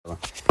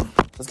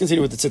Let's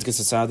continue with the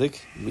Tzidkas Tzaddik.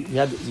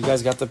 You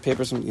guys got the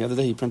papers from the other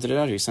day? He printed it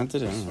out or he sent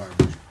it?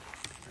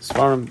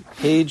 Svarim,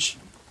 page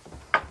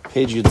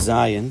Yud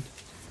Zayin.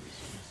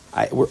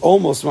 We're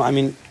almost, I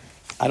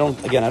don't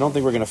think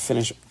we're going to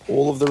finish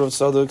all of the Rav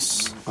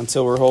Tzaddiks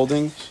until we're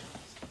holding.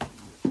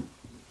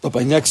 But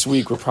by next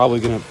week, we're probably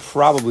going to,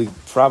 probably,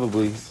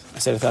 I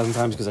said 1,000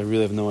 times because I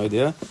really have no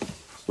idea,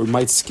 we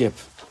might skip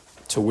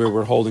to where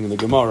we're holding in the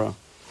Gemara.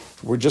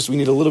 We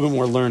need a little bit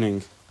more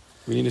learning.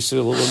 We need to see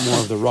a little bit more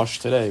of the rush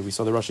today. We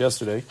saw the rush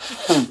yesterday.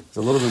 There's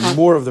a little bit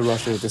more of the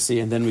rush to see,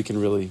 and then we can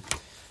really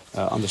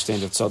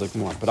understand Rav Tzaddik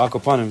more. But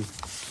Akopanim,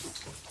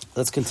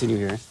 let's continue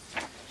here.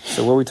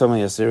 So what were we talking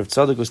about yesterday? Rav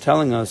Tzaddik was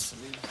telling us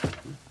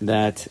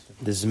that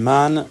the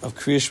Zman of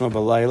Kriya Shema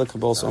B'Layla,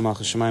 Kabbalah Omach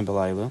Hashemayim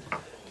B'Layla,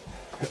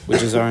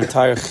 which is our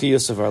entire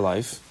chiyus of our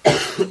life,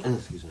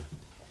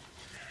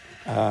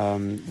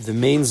 the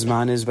main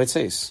Zman is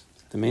B'Tzeis.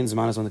 The main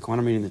Zman is when the Kohanim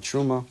are reading the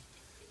Truma.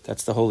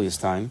 That's the holiest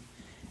time.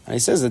 And he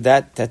says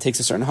that takes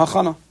a certain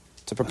hachana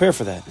to prepare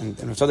for that. And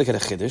Rav Tzaddik had a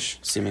chiddush,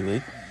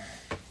 seemingly,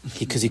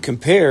 because he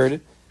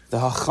compared the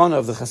hachana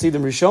of the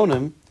Chasidim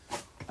Rishonim.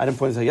 I didn't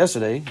point it out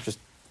yesterday, just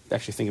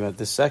actually thinking about it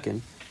this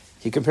second.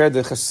 He compared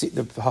the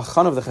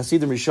hachana of the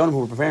Chasidim Rishonim who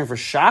were preparing for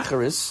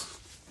Shacharis.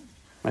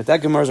 Right,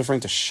 that Gemara is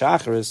referring to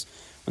Shacharis,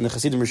 when the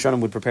Chasidim Rishonim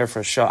would prepare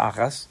for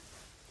Sha'achas,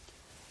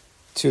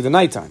 to the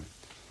nighttime.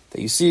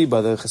 That you see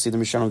by the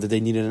Chasidim Rishonim that they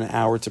needed an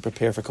hour to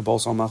prepare for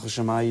Kabbalah Malchus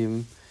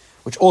Shemayim,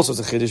 which also is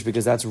a chiddush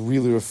because that's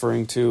really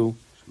referring to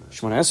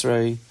Shemona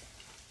Esrei.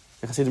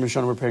 The Chasidim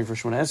Rishonim were preparing for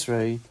Shemona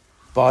Esrei,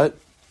 but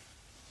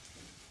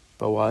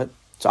what?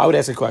 So I would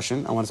ask a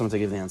question. I want someone to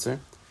give the answer.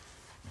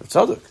 Rav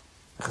Tzaddik,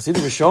 the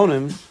Chasidim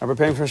Rishonim are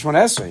preparing for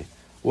Shemona Esrei.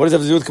 What does that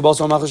have to do with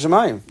Kabbalah Malchus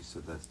Shemayim? You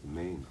said that's the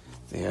main.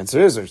 The answer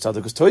is Rav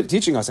Tzaddik was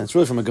teaching us, and it's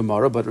really from a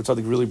Gemara, but Rav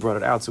Tzaddik really brought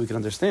it out so we can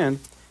understand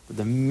that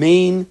the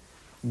main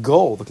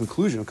goal, the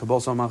conclusion of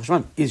Kabbalah Malchus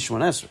Shemayim is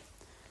Shemona Esrei.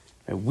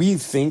 And we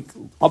think,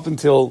 up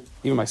until,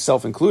 even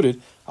myself included,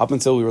 up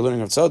until we were learning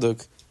Rav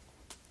Tzaddik,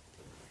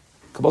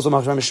 Kabbalah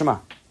Malchus Shemayim is Shema.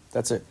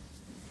 That's it.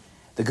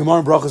 The Gemara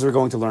and Brachas we're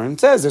going to learn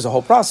says there's a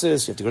whole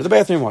process. You have to go to the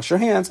bathroom, wash your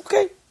hands.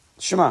 Okay,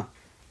 Shema.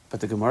 But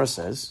the Gemara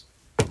says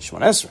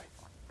Shemona Esrei.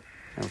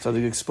 And Rav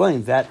Tzaddik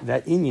explained that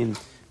iyun,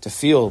 to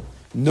feel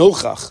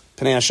nochach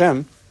pnei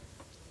Hashem,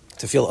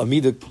 to feel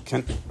amida,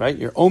 right?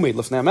 Your omed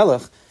lefnei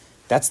HaMelech.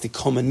 That's the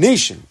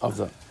culmination of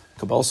the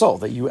Kabbalah soul,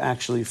 that you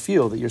actually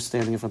feel that you're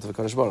standing in front of a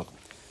Kadosh Baruch Hu.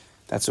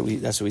 That's what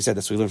we said.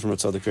 That's what we learned from Rav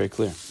Tzaddik, very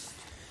clear.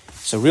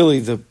 So really,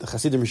 the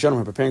Chasidim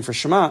Rishonim are preparing for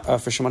Shemona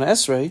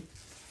Esrei.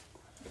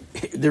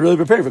 They're really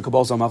preparing for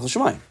Kabbalah Soul Malchus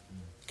Shemayim,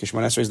 because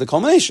Shemona Esrei is the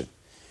culmination.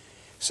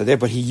 So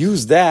but he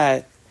used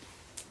that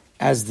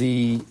as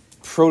the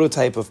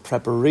prototype of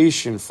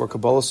preparation for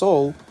Kabbalah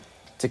soul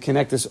to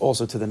connect this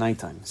also to the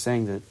nighttime,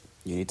 saying that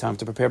you need time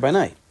to prepare by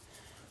night.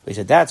 But he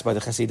said that's by the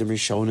Chasidim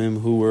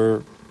Rishonim, who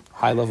were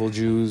high-level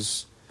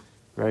Jews,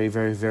 very,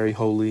 very, very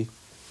holy.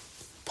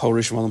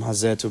 Porish Malam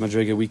Hazeh to a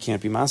Madriga, we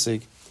can't be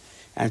masig.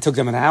 And it took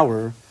them an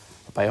hour.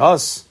 But by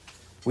us,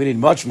 we need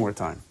much more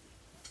time.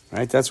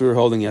 Right? That's what we were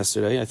holding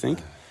yesterday, I think.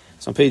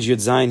 So on page Yud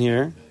Zayin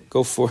here,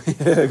 go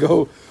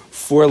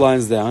 4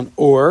 lines down.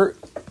 Or,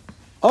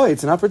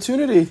 it's an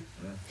opportunity.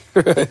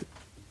 Right?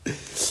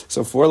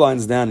 So 4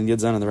 lines down in Yud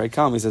Zayin on the right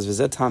column, he says,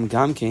 V'zet tam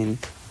gamkein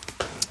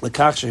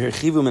l'kach sheher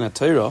chivu min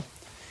ha-Torah.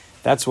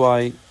 That's why,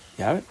 you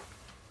have it?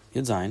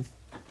 Yud Zayin,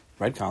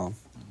 right column,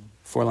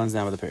 4 lines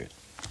down with a period.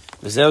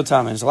 V'zeu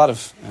tam, and it's a lot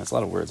of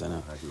words, I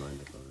know.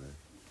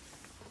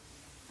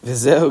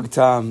 V'zeu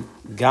tam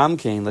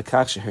gamkein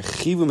l'kach sheher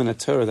chivu min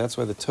ha-Torah. That's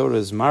why the Torah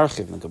is marchiv,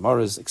 and the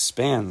Gemara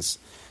expands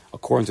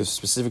according to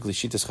specifically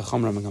Shitas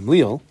Chacham Ram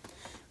Gamliel.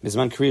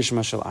 Bizman Kriya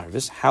Shema Shel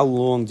Arvis. How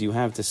long do you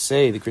have to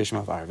say the Kriya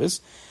Shema of Arvis?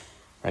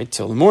 Right,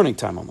 till the morning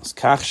time almost.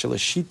 Kach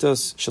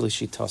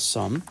Shaleshitas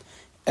Sam.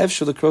 Ev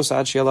Shalekros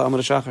Ad Sheela Amud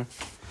Shachar.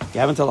 You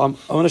have until Amud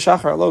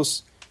Shachar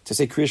Alos to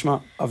say Kriya Shema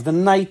of the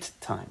night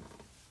time.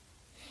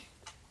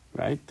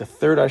 Right? The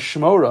third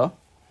Ashmora,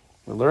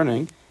 we're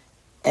learning,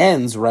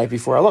 ends right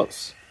before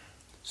Alos.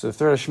 So the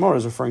third Ashmora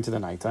is referring to the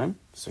nighttime.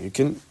 So you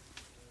can,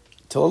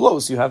 till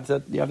Alos, you have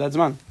that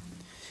Zman.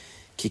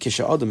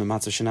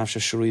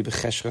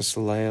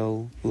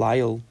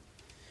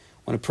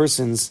 When a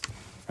person's,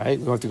 right,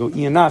 we have to go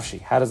iyun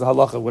nafshi. How does the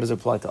halacha, what does it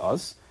apply to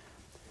us?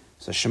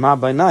 So Shema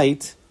by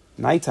night,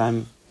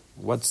 nighttime,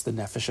 what's the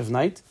nefesh of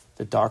night?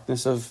 The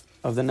darkness of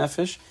the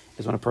nefesh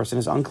is when a person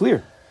is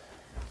unclear.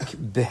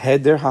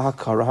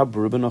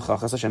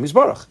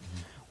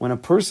 When a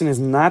person is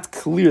not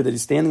clear that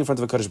he's standing in front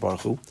of a Kadosh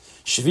Baruch Hu,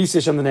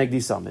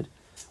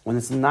 when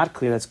it's not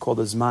clear, that's called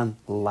a zman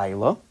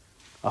laila,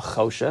 a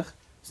choshech.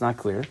 It's not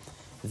clear.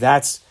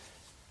 That's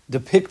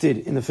depicted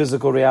in the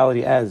physical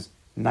reality as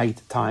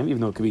night time, even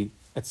though it could be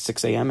at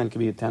 6 a.m. and it could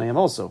be at 10 a.m.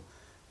 also,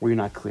 where you're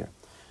not clear.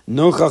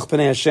 Nochach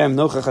Pnei Hashem,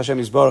 Nochach Hashem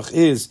Yisbarach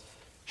is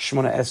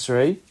Shemona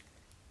Esrei,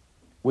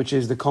 which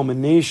is the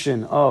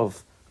culmination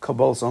of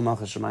Kabbalah Soul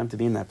Malchus Shemayim, to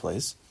be in that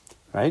place,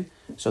 right?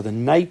 So the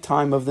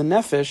nighttime of the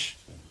nefesh,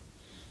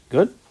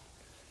 good?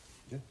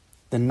 Yeah.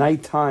 The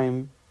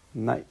nighttime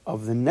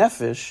of the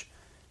nefesh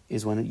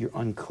is when you're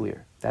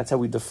unclear. That's how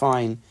we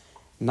define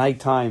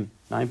nighttime,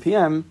 9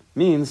 p.m.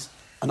 means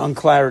an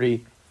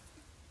unclarity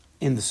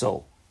in the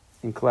soul.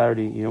 In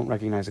clarity, you don't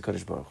recognize the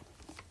Kadosh Baruch Hu.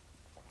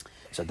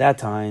 So at that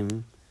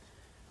time,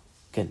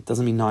 again, it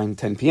doesn't mean 9,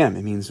 10 p.m.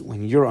 It means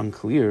when you're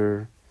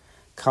unclear,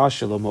 it's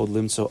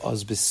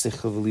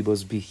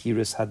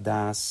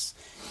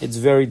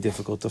very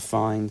difficult to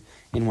find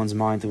in one's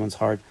mind, in one's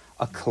heart,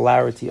 a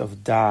clarity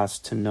of das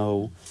to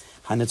know.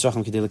 To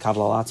mekabel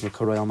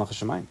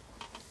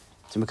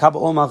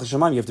all malchus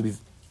shamayim, you have to be.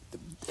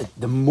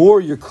 The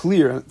more you're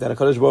clear that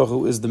HaKadosh Baruch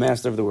Hu is the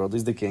master of the world,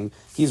 he's the king,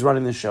 he's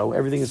running the show,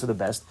 everything is for the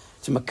best.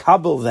 To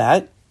mekabel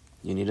that,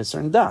 you need a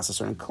certain das, a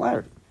certain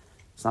clarity.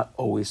 It's not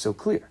always so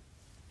clear.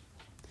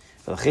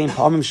 So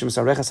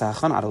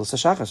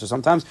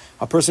sometimes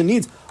a person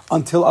needs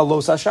until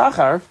alos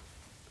hashachar,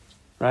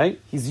 right?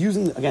 He's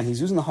using the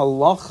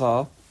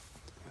halacha,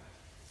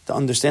 the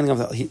understanding of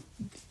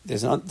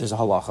there's a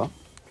halacha,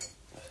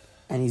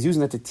 and he's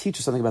using that to teach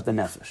us something about the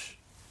nefesh.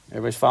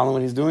 Everybody's following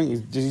what he's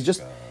doing. He's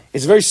just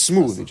it's very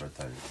smooth.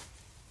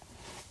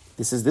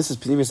 This is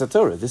Pnimius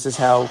HaTorah. This is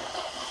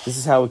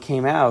how it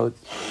came out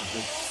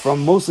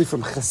mostly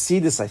from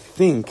Chassidus, I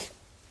think,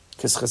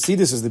 because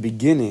Chassidus is the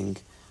beginning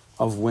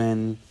of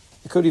when,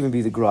 it could even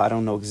be the Gra, I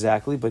don't know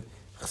exactly, but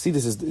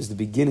Chassidus is the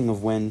beginning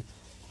of when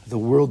the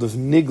world of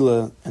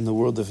Nigla and the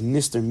world of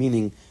Nister,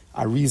 meaning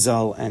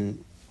Arizal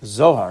and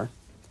Zohar,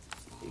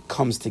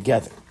 comes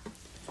together,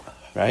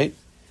 right?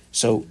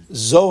 So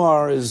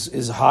Zohar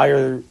is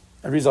higher,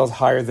 Arizal is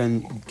higher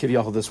than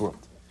Kiviyachol, this world.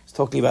 It's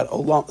talking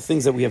about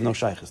things that we have no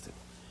shaykhs to.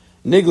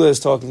 Nigla is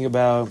talking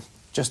about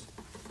just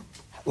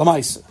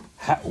Lamaisa.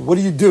 What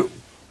do you do?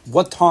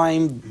 What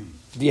time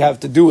do you have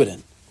to do it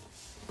in?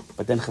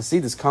 But then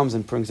Chassidus comes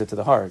and brings it to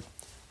the heart,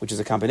 which is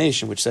a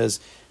combination, which says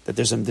that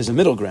there's a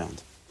middle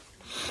ground,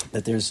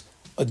 that there's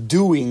a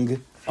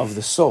doing of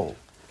the soul.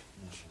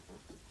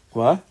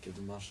 What? Give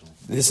the mashal.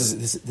 This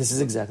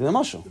is exactly the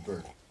mashal. The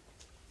bird.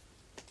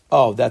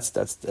 Oh, that's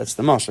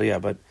the mashal, yeah,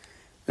 but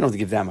we don't have to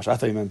give that much. I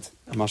thought you meant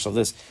a mashal of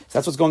this. So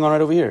that's what's going on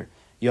right over here.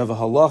 You have a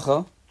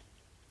halacha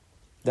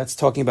that's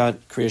talking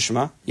about Kriya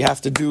Shema. You have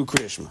to do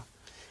Kriya Shema.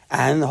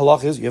 And the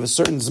halacha is you have a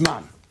certain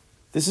zman.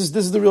 This is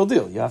the real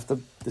deal.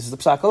 This is the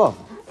psak halacha.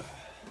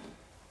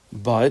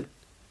 But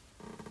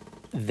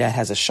that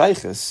has a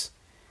shaykhus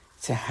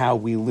to how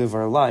we live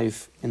our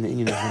life in the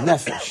iyun of the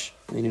nefesh,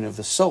 in the iyun of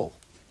the soul.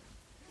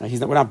 Now,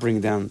 we're not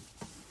bringing down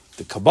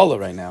the Kabbalah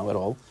right now at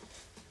all,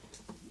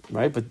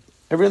 right? But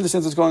everyone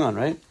understands what's going on,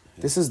 right?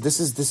 Yeah. This is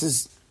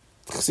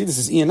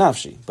iyun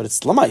nafshi, but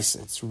it's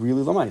lamaisa. It's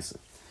really lamaisa.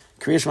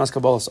 Kriya Shema's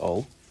Kabbalah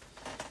soul.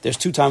 There's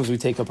 2 times we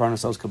take upon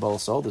ourselves Kabbalah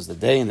soul. There's the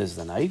day and there's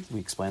the night. We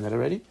explained that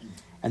already.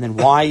 And then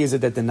why is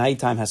it that the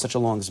nighttime has such a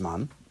long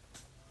zman?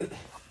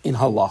 In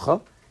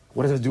halacha,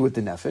 what does it do with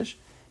the nefesh?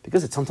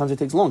 Because sometimes it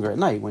takes longer at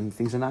night when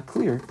things are not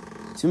clear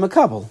to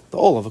mekabel, the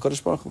ol of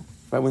HaKadosh Baruch Hu.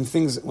 Right? When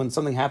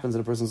something happens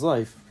in a person's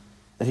life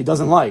that he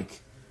doesn't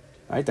like,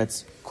 right?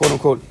 That's quote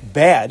unquote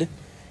bad.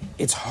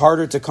 It's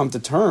harder to come to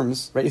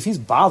terms, right? If he's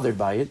bothered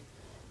by it,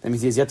 that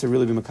means he has yet to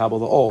really be mekabel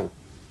the ol.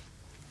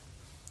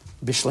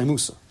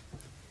 Bishleimusa.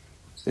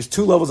 There's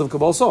 2 levels of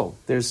Kabbalah soul.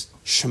 There's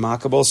Shema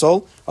Kabbalah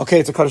soul. Okay,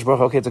 it's a Kadosh Baruch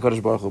Hu. Okay, it's a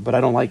Kadosh Baruch Hu. But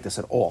I don't like this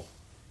at all.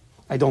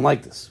 I don't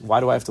like this. Why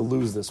do I have to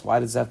lose this?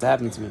 Why does this have to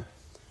happen to me?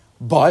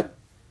 But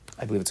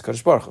I believe it's a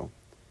Kadosh Baruch Hu.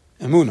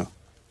 Emunah.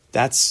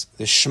 That's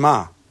the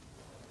Shema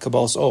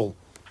Kabbalah soul.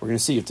 We're going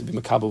to see you have to be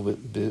makabel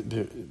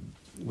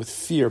with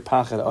fear,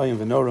 pachad, ayim,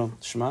 v'noro,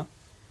 Shema.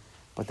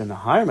 But then the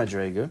higher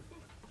madrega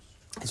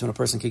is when a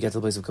person can get to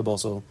the place of Kabbalah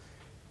soul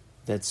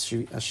that's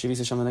Shivis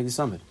Hashem L'Negdi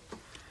Samid.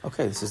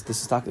 Okay,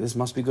 this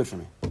must be good for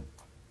me.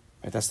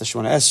 Right? That's the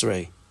Shemona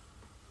Esrei,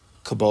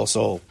 Kabbalah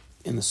soul,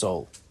 in the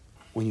soul.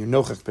 When you're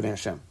nochach b'nei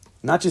Hashem.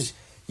 Not just,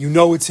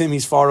 it's him,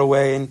 he's far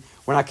away, and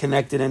we're not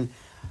connected, and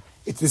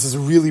this is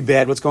really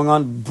bad what's going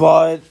on,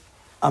 but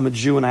I'm a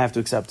Jew and I have to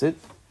accept it.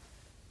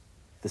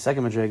 The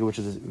second madrega, which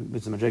is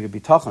the madrega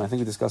bitachon, I think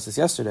we discussed this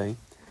yesterday,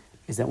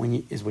 is that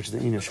which is the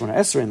Shemona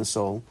Esrei in the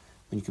soul,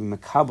 when you can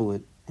makabel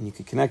it, and you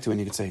can connect to it, and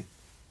you can say,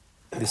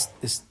 this,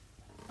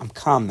 I'm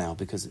calm now,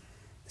 because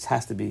this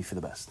has to be for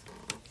the best.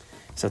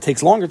 So it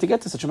takes longer to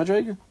get to such a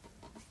madrega.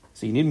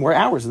 So you need more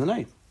hours in the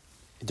night,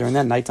 during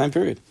that nighttime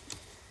period.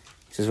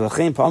 He says,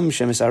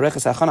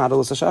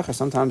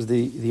 sometimes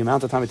the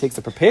amount of time it takes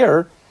to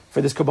prepare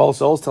for this Kabbalah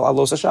soul is till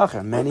alos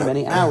hashachar.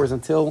 Many hours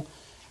until,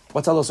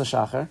 what's alos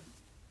hashachar?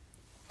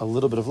 A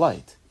little bit of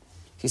light.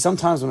 See,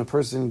 sometimes when a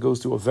person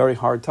goes through a very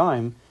hard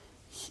time,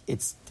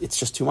 it's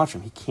just too much for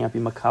him. He can't be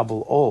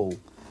makabel ol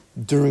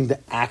during the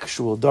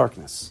actual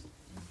darkness.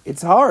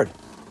 It's hard.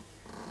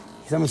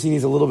 Sometimes he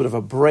needs a little bit of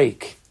a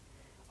break,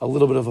 a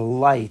little bit of a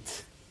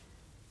light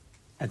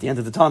at the end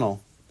of the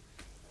tunnel.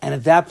 And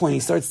at that point,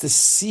 he starts to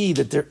see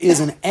that there is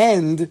an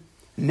end.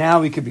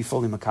 Now he could be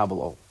fully makabel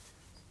ol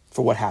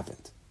for what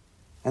happened.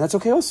 And that's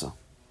okay also.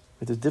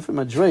 But there's different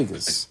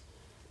madregas,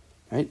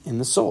 right, in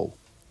the soul.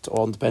 It's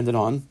all dependent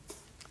on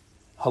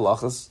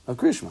halachas of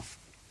Krishma.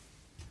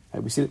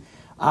 Right, we see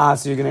that.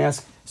 So you're going to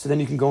ask, so then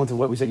you can go into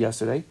what we said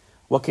yesterday.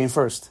 What came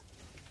first?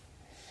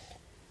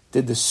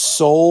 Did the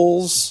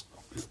soul's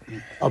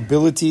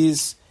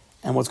abilities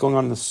and what's going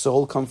on in the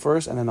soul come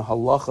first, and then the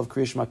halach of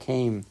Kriya Shema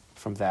came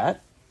from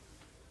that?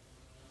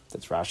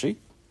 That's Rashi.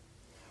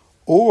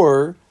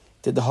 Or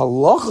did the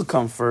halacha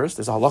come first?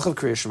 There's a halacha of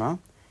Kriya Shema,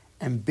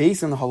 and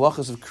based on the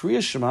halachas of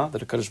Kriya Shema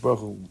that HaKadosh Baruch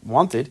Hu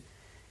wanted,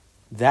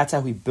 that's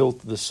how he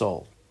built the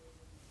soul.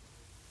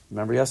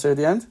 Remember yesterday at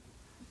the end?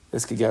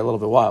 This could get a little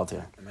bit wild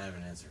here. I have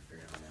an answer for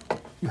you on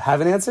that. You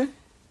have an answer?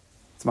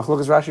 It's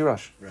Machlokas Rashi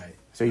Rosh. Right.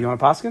 So you want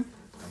to paskin?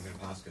 I'm going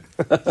to paskin.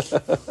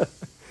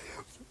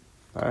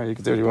 All right, you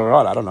can do what you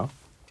want. I don't know.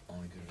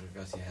 Only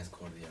because Rav has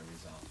quoted the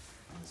Arizal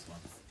in this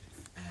month.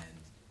 And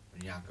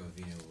when Yaakov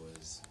Avinu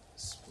was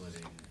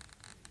splitting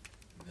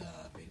the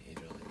Bein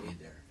Eder and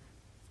Eder,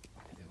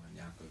 and then when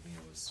Yaakov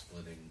Avinu was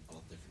splitting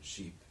all different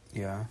sheep,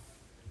 Yeah.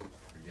 Rav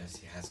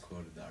has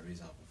quoted the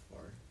Arizal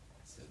before.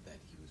 It said that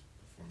he was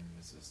performing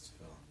mitzvahs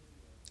tefillah.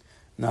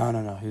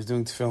 No. He was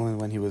doing tefillin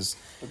when he was...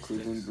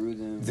 Occluding,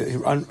 brooding.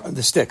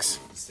 The sticks.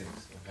 The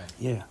sticks, okay.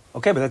 Yeah.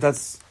 Okay, but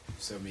that's...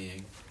 So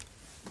meaning,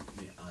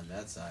 on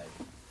that side,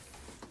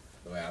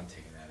 the way I'm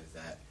taking that is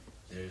that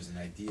there's an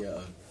idea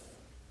of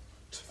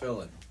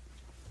tefillin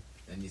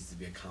that needs to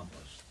be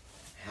accomplished.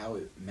 How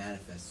it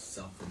manifests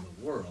itself in the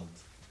world,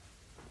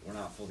 we're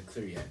not fully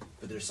clear yet.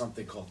 But there's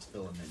something called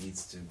tefillin that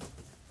needs to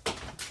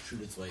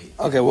shoot its way.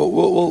 Okay,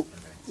 we'll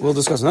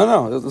discuss.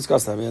 No, we'll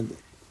discuss that, man.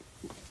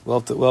 We'll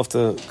have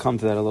to come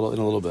to that in a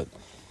little bit.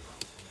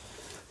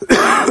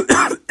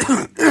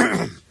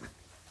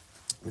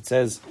 It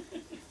says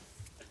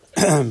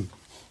you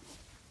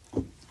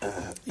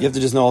have to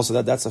just know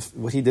also that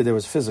what he did there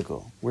was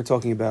physical. We're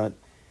talking about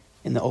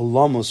in the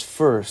olamos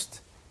first,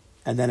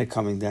 and then it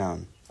coming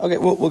down. Okay,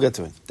 we'll get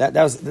to it. That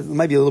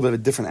might be a little bit of a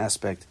different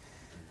aspect.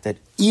 That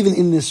even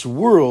in this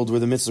world where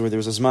the mitzvah, where there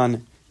was a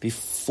zman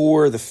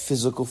before the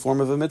physical form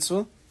of a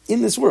mitzvah,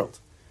 in this world,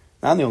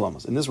 not in the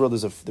olamos. In this world,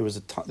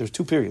 there's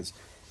two periods.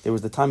 There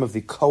was the time of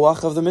the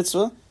koach of the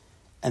mitzvah,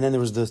 and then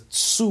there was the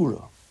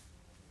tsura.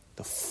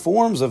 The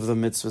forms of the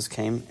mitzvahs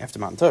came after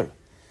Matan Torah.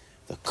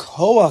 The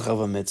koach of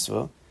a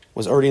mitzvah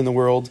was already in the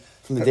world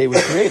from the day it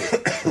was created.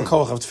 The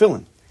koach of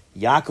tefillin.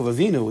 Yaakov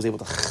Avinu was able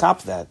to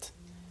chop that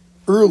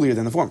earlier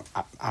than the form.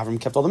 Avram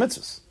kept all the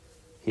mitzvahs.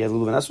 He had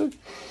Lulav and Esrog.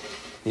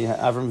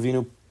 Avram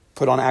Avinu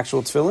put on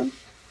actual tefillin.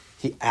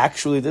 He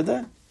actually did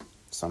that.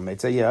 Some may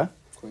say yeah.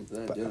 According to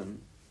that, I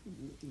didn't.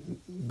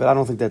 But I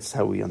don't think that's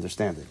how we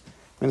understand it.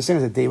 We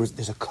understand that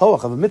there's a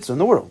koach of a mitzvah in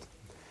the world.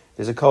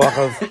 There's a koach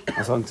of, I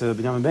was talking to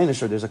Binyamin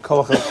Beinisher, there's a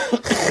koach of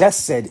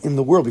chesed in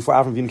the world. Before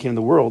Avram Avinu came in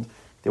the world,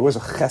 there was a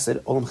chesed,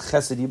 olam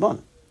chesed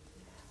yibon.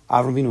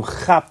 Avram Avinu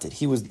chapped it.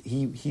 He was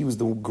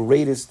the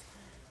greatest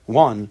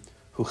one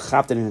who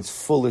chapped it in its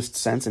fullest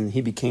sense, and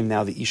he became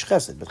now the ish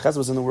chesed. But chesed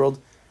was in the world,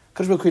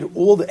 because we created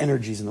all the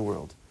energies in the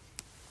world.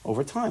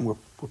 Over time, we're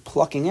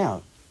plucking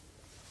out,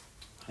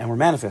 and we're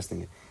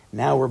manifesting it.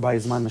 Now we're by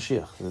Zman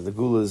Mashiach. The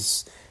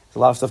Gula's, there's a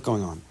lot of stuff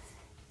going on.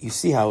 You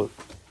see how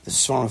the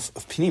swarm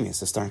of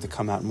Pneumius is starting to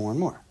come out more and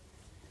more.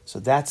 So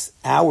that's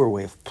our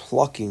way of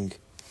plucking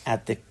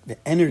at the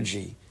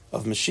energy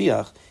of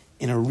Mashiach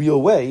in a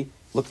real way.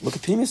 Look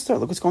at Pneumius there.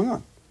 Look what's going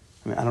on.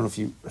 I mean, I don't know if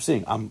you are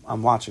seeing.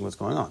 I'm watching what's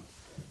going on.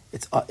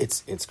 It's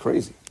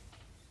crazy.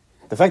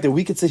 The fact that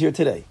we could sit here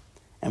today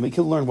and we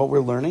could learn what we're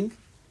learning.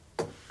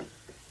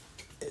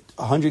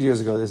 100 years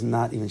ago, there's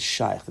not even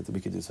shaykh that we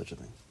could do such a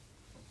thing.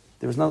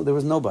 There was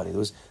nobody. There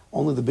was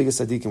only the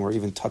biggest tzaddikim were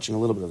even touching a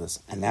little bit of this.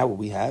 And now what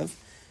we have,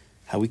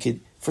 how we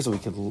could, first of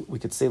all, we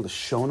could say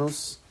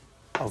Lashonos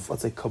of,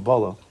 let's say,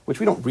 Kabbalah,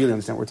 which we don't really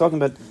understand what we're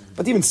talking about,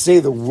 but to even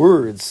say the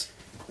words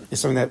is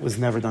something that was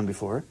never done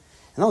before.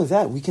 And not only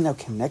that, we can now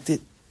connect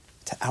it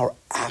to our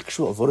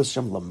actual Avodas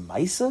Hashem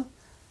Lamaisa.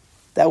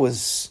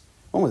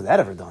 When was that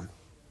ever done?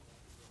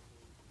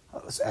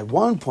 At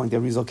one point, the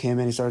Arizal came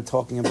in, he started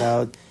talking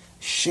about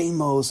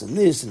Shemos and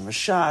this and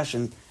Rashash,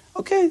 and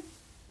okay,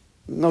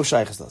 no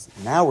shaykhs does it.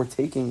 Now we're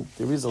taking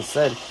the Arizal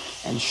said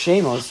and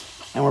Shemos,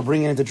 and we're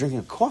bringing it into drinking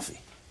a coffee.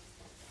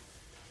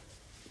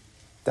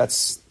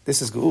 This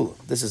is Geula.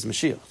 This is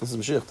Mashiach. This is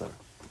Mashiach Torah.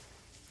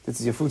 This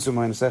is Yafutzu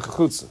Ma'anesecha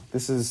Chutza.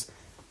 This is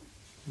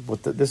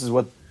what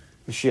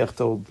Mashiach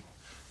told.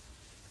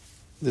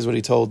 This is what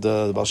he told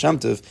the Baal Shem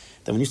Tov,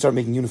 that when you start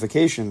making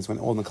unifications, when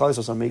all the Klal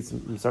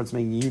Yisrael starts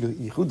making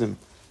Yichudim,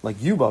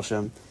 like you, Baal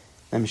Shem,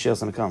 then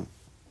Mashiach's going to come.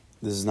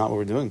 This is not what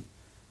we're doing.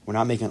 We're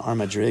not making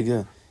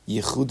Armadrega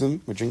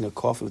Yichudim. We're drinking a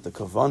coffee with the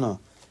Kavana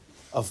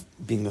of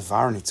being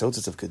Mevar and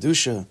Hitzotzes of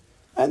Kedusha.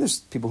 And there's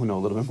people who know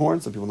a little bit more,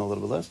 and some people know a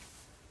little bit less.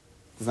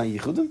 It's not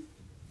Yichudim.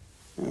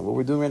 What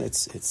we're doing right now,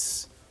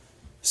 it's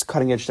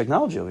cutting edge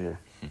technology over here.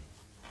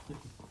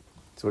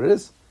 That's what it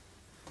is.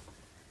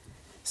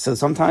 So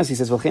sometimes he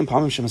says,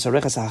 sometimes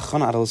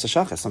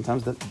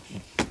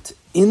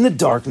in the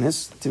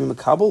darkness, to be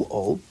mekabel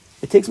old,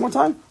 it takes more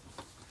time.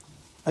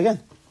 Again,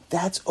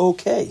 that's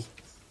okay.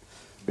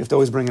 We have to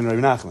always bring in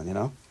Rabbi Nachman, you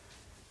know?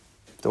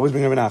 We have to always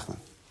bring Rabbi Nachman.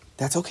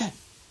 That's okay.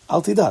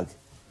 Al tidag.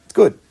 It's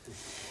good.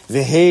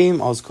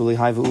 Veheim az kulei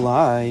hai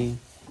v'ulai.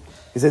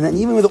 He said, and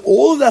even with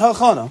all of that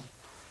hachana,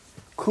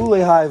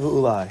 kulei hai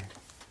v'ulai.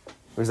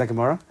 Where's that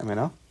Gemara? I mean,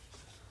 no?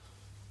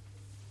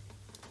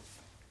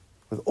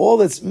 with all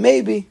that's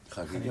maybe.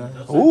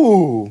 Chagigah.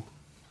 Ooh.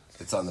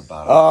 It's on the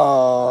bottom.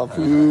 Oh,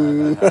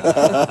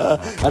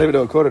 I don't even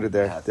know what quoted it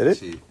there. Half Did the it?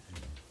 sheet.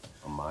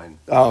 On mine.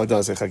 Oh, it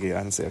does say Chagigah.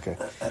 I didn't say okay.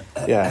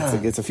 Yeah,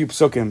 it's a few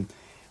psukim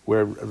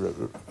where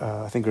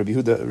I think Rabbi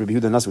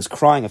Yehuda Nasi was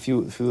crying. A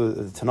few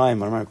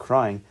Tanaim, I remember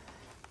crying.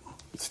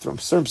 Certain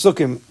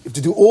psukim, you have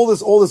to do all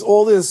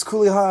this,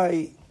 kuli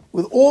high,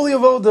 with all the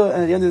avoda,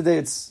 and at the end of the day,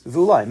 it's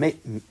v'ulai.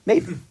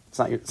 Maybe it's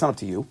not up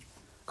to you.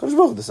 Kodesh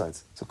Baruch Hu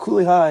decides. So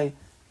kuli high,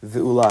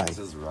 v'ulai. This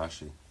is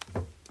Rashi.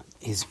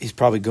 He's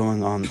probably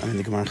going on. I mean,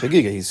 the Gemara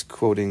Chagigah. He's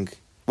quoting.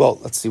 Well,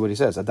 let's see what he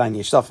says. Adayin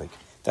yesh safek.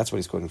 That's what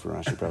he's quoting from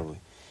Rashi, probably.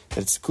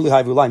 That it's kuli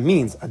high v'ulai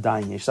means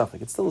adayin yesh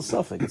safek. It's still a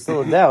safek. It's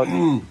still a doubt.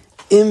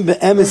 Im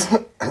be'emes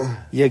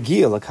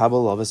yagia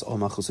lakabel lavis ol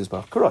machusis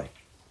bar karoi.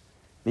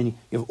 Meaning,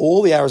 you have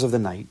all the hours of the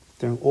night,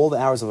 during all the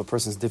hours of a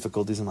person's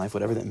difficulties in life,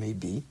 whatever that may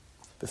be,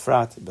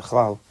 befrat,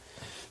 bechlal,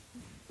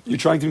 you're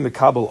trying to be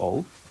mekabel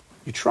ol,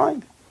 you're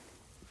trying,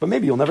 but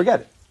maybe you'll never get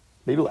it.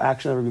 Maybe you'll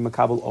actually never be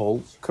mekabel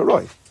ol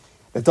karoi.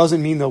 That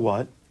doesn't mean that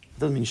what? It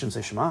doesn't mean you shouldn't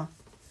say Shema. Or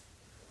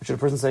should a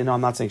person say, no,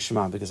 I'm not saying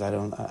Shema because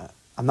I'm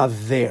not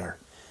there.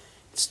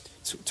 It's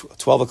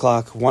 12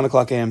 o'clock, 1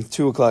 o'clock a.m.,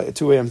 2 o'clock,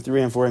 2 a.m.,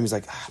 3 a.m., 4 a.m., he's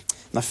like,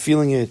 I'm not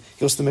feeling it. He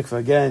goes to the mikveh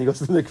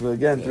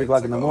again, 3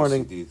 o'clock in the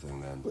morning. OCD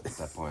thing then, at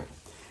that point.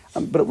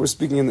 But we're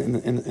speaking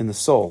in the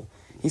soul.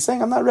 He's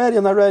saying, I'm not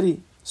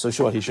ready. So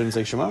sure, he shouldn't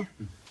say Shema?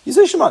 You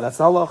say Shema, that's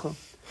the halacha.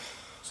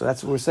 So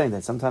that's what we're saying,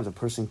 that sometimes a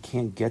person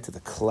can't get to the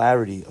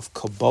clarity of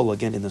Kabbalah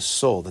again in the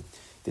soul, that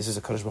this is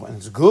a Kodesh Baruch Hu, and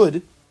it's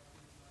good.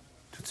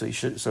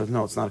 So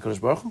no, it's not a Kodesh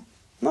Baruch Hu?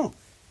 No,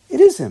 it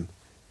is him.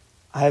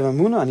 I have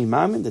Amunah and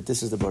Imamin that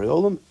this is the Bari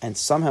Olam, and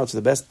somehow to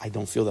the best, I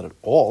don't feel that at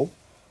all.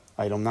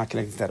 I'm not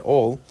connected to that at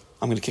all.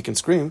 I'm going to kick and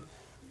scream,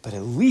 but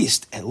at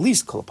least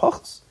Kol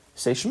HaPachas,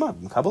 say Shema,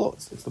 mekabel,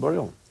 it's the Bari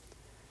Olam.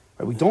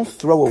 Right? We don't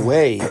throw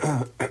away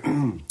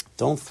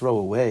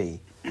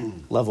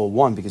level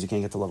 1 because you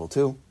can't get to level 2.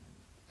 You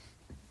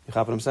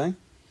have what I'm saying?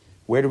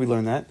 Where do we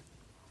learn that?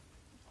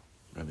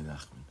 Rabbi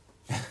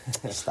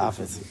Nachman. Stop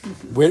it.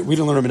 We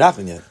didn't learn Rabbi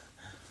Nachman yet.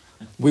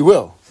 We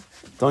will.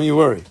 Don't you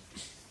worry.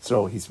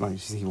 So he's funny. You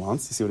see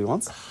what he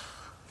wants?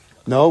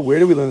 No, where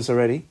did we learn this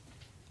already?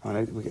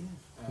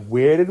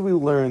 Where did we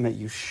learn that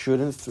you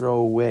shouldn't throw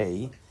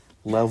away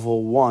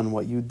level 1,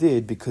 what you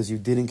did, because you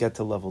didn't get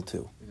to level 2?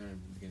 We learned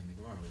at the beginning of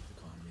the Gemara with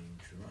the Kohen being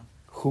Truma.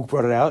 Who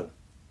brought it out?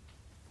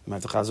 You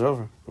might have to chazer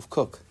over. Rav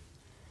Kook.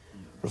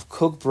 Rav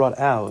Kook brought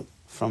out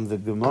from the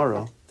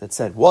Gemara that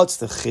said, what's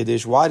the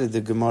Chiddush? Why did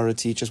the Gemara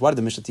teach us? Why did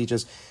the Mishnah teach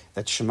us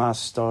that Shema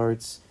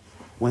starts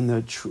when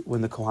the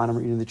Kohanim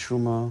are eating the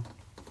Truma?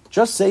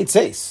 Just say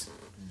tzeis.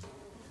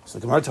 So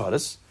the Gemara taught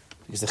us,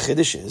 because the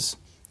Chiddush is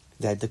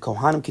that the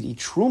Kohanim could eat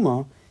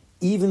Truma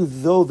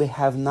even though they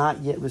have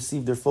not yet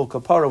received their full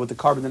kapara with the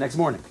carbon the next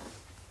morning.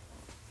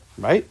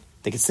 Right?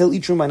 They could still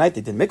eat Truma by night.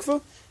 They did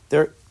mikvah.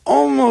 They're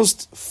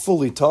almost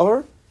fully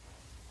tahor.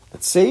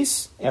 But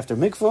seis, after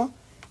mikvah,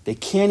 they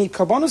can't eat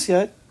karbonos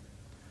yet,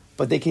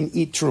 but they can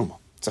eat Truma.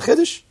 It's a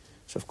Chiddush.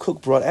 So if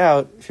Cook brought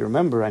out, if you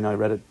remember, I know I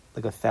read it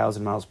like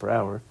 1,000 miles per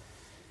hour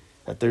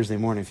that Thursday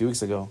morning a few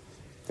weeks ago,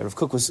 that if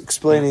Cook was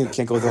explaining,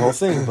 can't go with the whole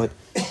thing, but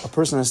a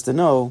person has to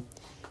know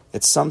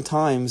that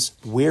sometimes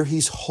where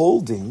he's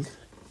holding,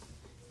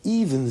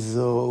 even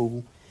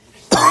though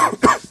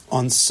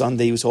on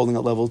Sunday he was holding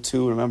at level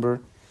 2,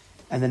 remember?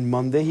 And then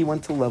Monday he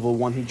went to level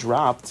 1, he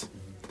dropped,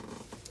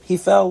 he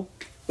fell,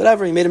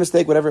 whatever, he made a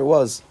mistake, whatever it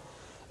was.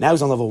 Now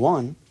he's on level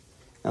 1.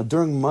 Now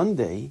during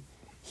Monday,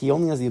 he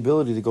only has the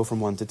ability to go from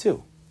 1 to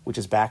 2, which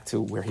is back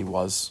to where he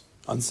was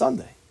on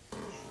Sunday.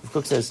 The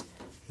Cook says,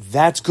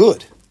 that's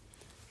good.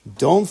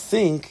 Don't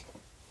think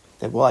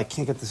that, well, I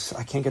can't get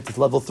to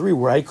level 3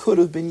 where I could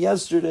have been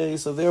yesterday,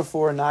 so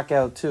therefore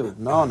knockout 2.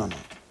 No.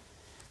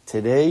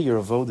 Today, your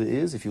avoda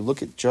is, if you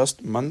look at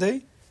just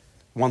Monday,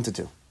 1 to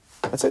 2.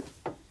 That's it.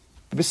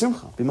 Be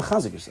b'simcha, be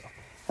mechazik yourself.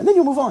 And then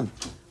you'll move on.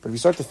 But if you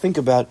start to think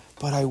about,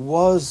 but I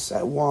was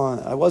at 1,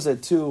 I was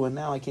at 2, and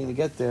now I can't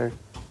get there,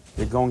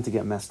 you're going to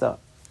get messed up.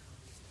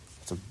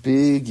 It's a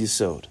big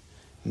yesod.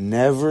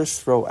 Never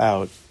throw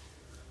out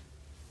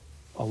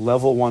a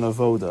level 1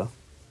 avoda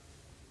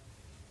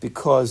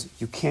because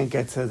you can't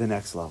get to the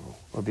next level,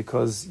 or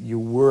because you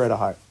were at a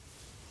high.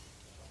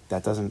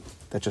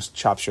 That just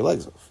chops your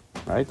legs off,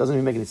 right? Doesn't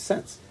even make any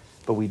sense.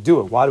 But we do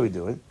it. Why do we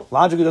do it?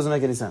 Logically, it doesn't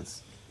make any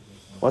sense.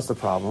 What's the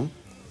problem?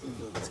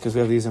 It's because we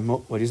have these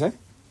what do you say?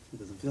 It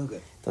doesn't feel good.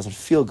 It doesn't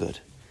feel good.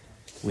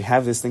 We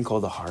have this thing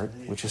called the heart,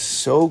 which is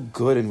so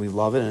good and we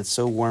love it and it's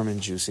so warm and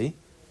juicy,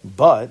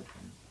 but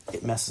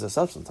it messes us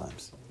up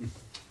sometimes.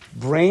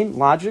 Brain,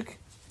 logic,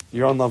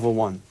 you're on level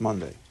 1,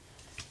 Monday.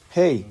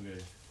 Hey,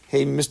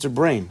 Mr.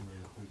 Brain,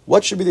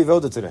 what should be the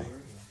avoda today?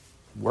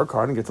 Work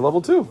hard and get to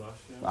level 2.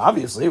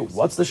 Obviously,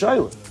 what's the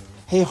shayla?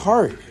 Hey,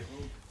 heart,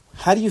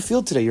 how do you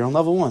feel today? You're on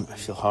level 1. I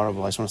feel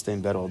horrible. I just want to stay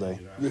in bed all day.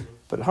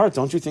 But heart,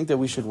 don't you think that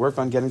we should work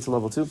on getting to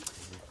level 2?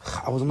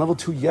 I was on level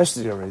 2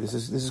 yesterday already. This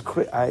is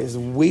a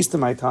waste of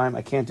my time.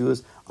 I can't do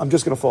this. I'm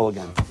just going to fall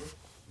again.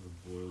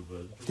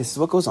 This is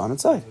what goes on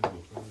inside.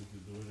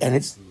 And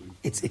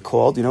It's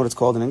called, you know what it's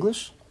called in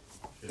English?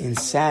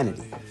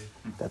 Insanity.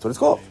 That's what it's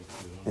called.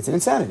 It's an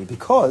insanity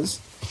because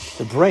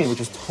the brain,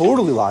 which is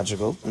totally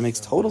logical and makes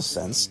total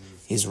sense,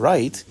 is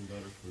right.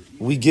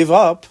 We give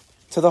up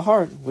to the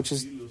heart, which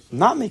is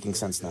not making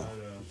sense now.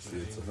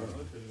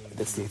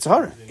 That's the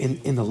Yitzhara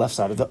in the left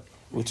side of the,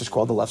 which is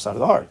called the left side of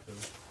the heart.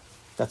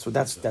 That's what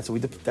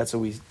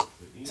we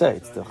say.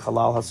 It's the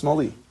halal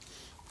hasmali.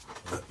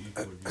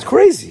 It's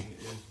crazy,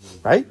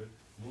 right?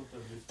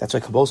 That's why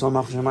Kabbalah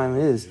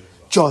Shamayim is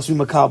just be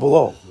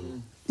mekabel.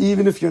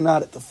 Even if you're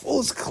not at the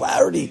fullest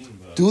clarity,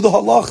 do the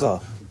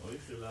halacha.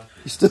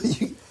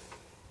 Kadosh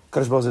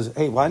Baruch Hu says,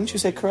 "Hey, why didn't you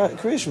say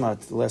Kriya Shema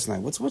last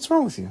night? What's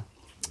wrong with you?"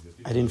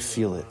 I didn't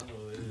feel it.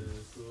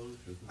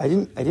 I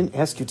didn't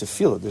ask you to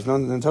feel it. There's no,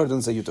 the Torah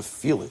doesn't say you have to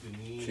feel it.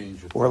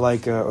 Or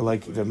like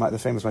the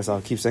famous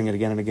myself, I keep saying it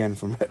again and again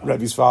from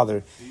Rebbe's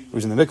father, who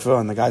was in the mikveh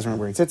and the guys weren't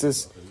wearing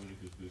tzitzis.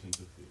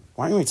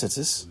 Why aren't you wearing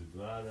tzitzis?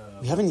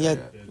 We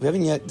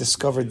haven't yet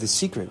discovered the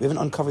secret. We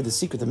haven't uncovered the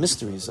secret, the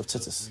mysteries of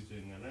tzitzis.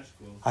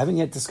 I haven't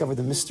yet discovered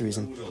the mysteries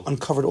and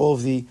uncovered all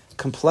of the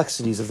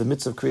complexities of the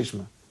mitzvah of Kriya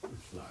Shema.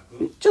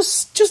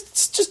 Just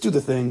do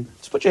the thing.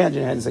 Just put your hand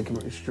in your head and say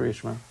Kriya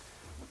Shema.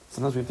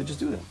 Sometimes we have to just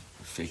do that.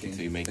 Fake it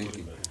till you make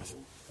it.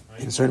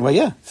 In a certain way,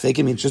 yeah. Fake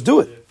it means just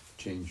do it.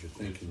 Change your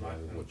thinking by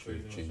what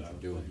you change your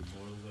doing.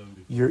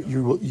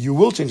 You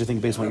will change your thinking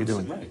based on what you're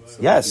doing. Right.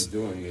 So Yes.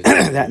 doing it,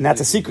 and that's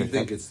a secret. You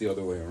think it's the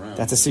other way around.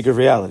 That's a secret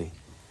reality.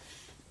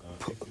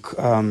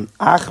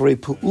 Achrei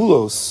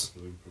pu'ulos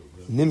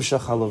nimshach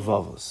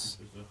halavavos.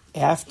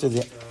 After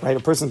the, right,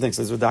 a person thinks,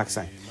 this is what Doc's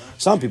saying.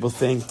 Some people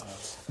think,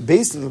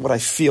 based on what I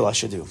feel I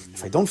should do.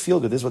 If I don't feel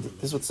good, this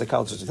is what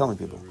psychologists are telling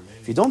people.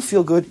 If you don't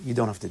feel good, you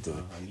don't have to do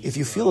it. If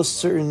you feel a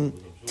certain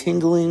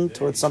tingling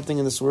towards something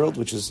in this world,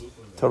 which is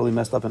totally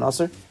messed up and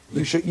usher,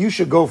 you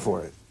should go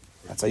for it.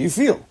 That's how you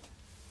feel.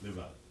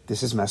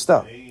 This is messed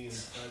up.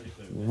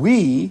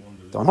 We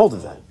don't hold to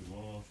that.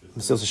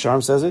 Mesil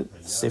Sharm says it.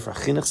 Sefer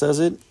Chinuch says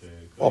it.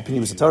 All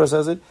Pnimis Torah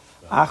says it.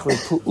 Achrei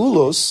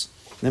pu'ulos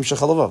nimshach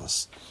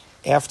halavavos.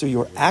 After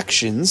your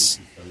actions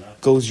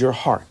goes your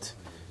heart.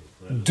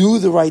 Do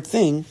the right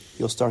thing,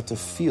 you'll start to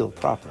feel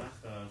proper.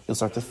 You'll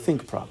start to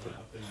think proper.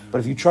 But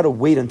if you try to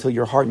wait until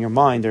your heart and your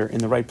mind are in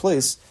the right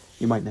place,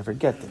 you might never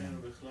get there.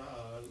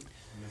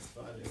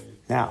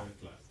 Now,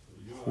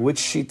 which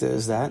shita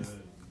is that?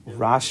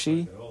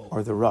 Rashi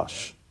or the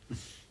Rush?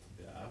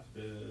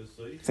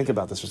 Think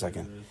about this for a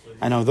second.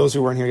 I know those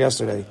who weren't here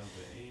yesterday,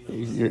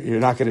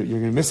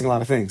 you're missing a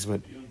lot of things, but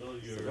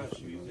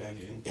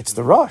it's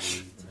the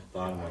Rush.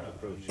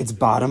 It's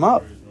bottom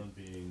up.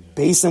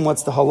 Based on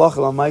what's the halacha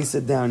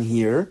l'maisa down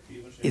here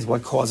is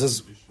what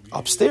causes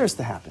upstairs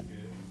to happen.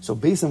 So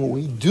based on what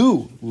we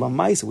do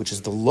l'maisa, which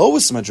is the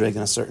lowest madrega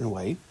in a certain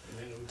way,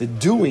 the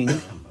doing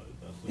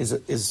is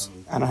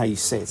I don't know how you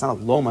say it. It's not a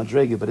low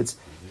madrega, but it's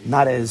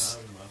not as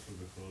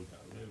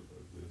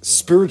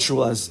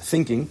spiritual as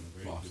thinking,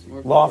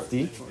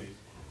 lofty.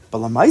 But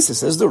l'maisa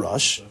says the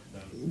Rush,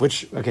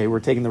 which we're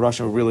taking the Rush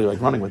and we're really like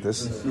running with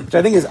this, which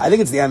I think it's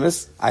the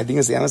emes. I think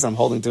it's the emes. I'm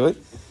holding to it.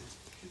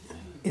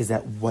 Is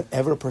that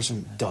whatever a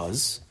person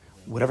does,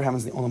 whatever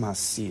happens in the olam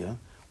hasiyah,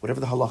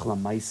 whatever the halacha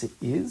l'maisa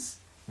is,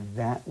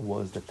 that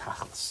was the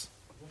tachlis.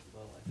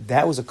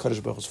 That was a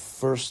Kadosh Baruch Hu's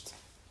first.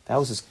 That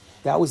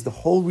was the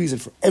whole reason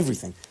for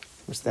everything.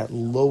 It was that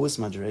lowest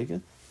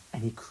madrega,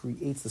 and he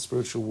creates the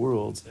spiritual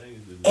world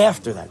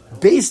after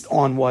that, based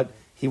on what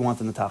he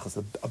wanted in the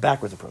tachlis, a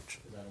backwards approach.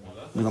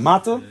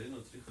 Milamata,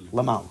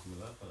 lamal.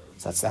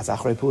 So that's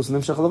achrei pu'ulos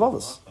nimshach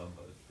halavavos,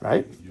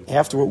 right?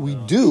 After what we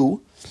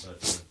do,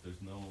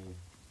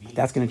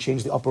 that's going to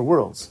change the upper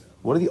worlds.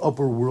 What are the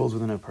upper worlds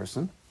within a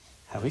person?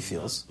 How he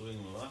feels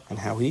and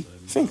how he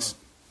thinks.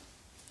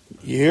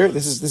 You hear?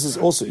 This is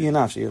also iyun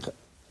nafshi.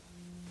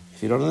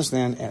 If you don't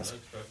understand, ask.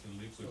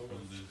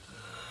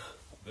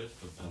 I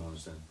don't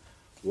understand.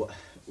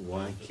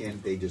 Why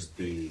can't they just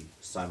be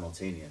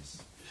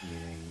simultaneous?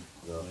 Meaning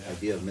the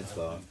idea of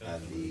mitzvah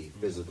and the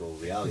physical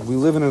reality. We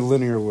live in a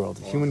linear world.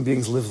 Human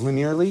beings live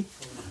linearly.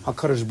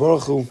 HaKadosh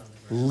Baruch Hu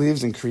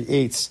lives and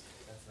creates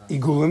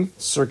igulim,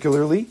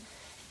 circularly.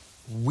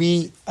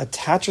 We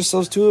attach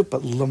ourselves to it,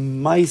 but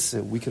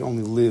l'maisa, we can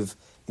only live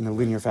in a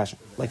linear fashion.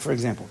 Like, for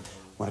example,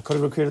 when HaKadosh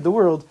Baruch Hu created the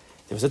world,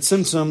 there was a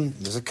tzimtzum,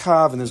 there's a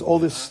kav, and there's all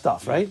this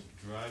stuff, right?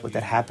 But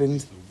that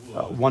happened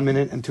 1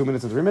 minute and 2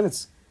 minutes and 3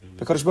 minutes.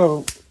 The HaKadosh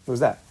Baruch Hu, it was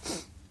that.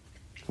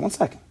 1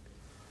 second.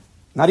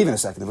 Not even a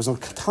second. There was no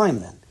time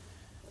then.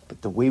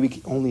 But the way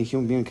only a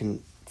human being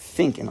can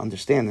think and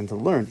understand and to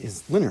learn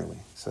is linearly.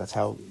 So that's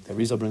how the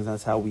Rizal brings.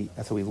 That's how we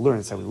learn.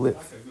 That's how we live.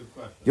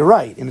 You're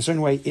right. In a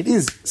certain way, it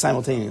is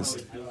simultaneous.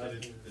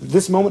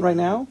 This moment right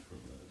now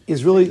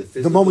is really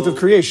the moment of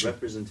creation. The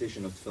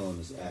representation of tefillin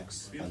is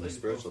X, and the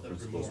spiritual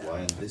principle is Y,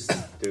 and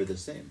they're the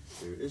same.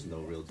 There is no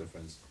real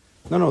difference.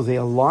 No, they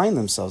align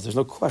themselves. There's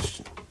no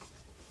question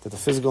that the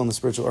physical and the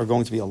spiritual are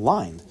going to be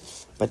aligned.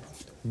 But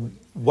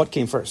what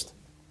came first?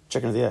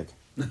 Chicken or the egg?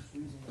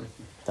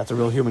 That's a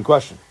real human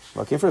question.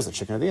 What came first, the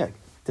chicken or the egg?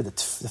 Did the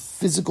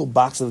physical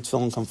box of the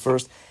tefillin come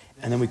first,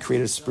 and then we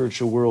created a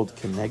spiritual world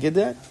connected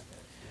that?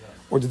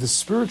 Or did the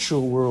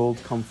spiritual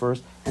world come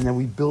first, and then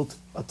we built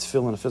a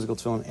tefillin, a physical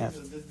tefillin,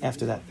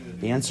 after that?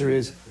 The answer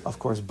is, of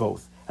course,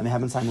 both. And they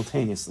happen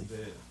simultaneously.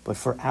 But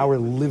for our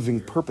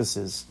living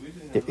purposes,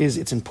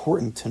 it's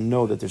important to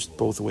know that there's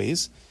both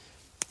ways.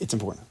 It's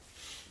important.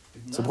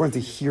 It's important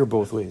to hear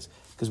both ways.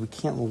 Because we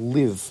can't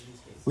live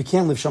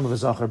Shama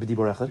v'Zachar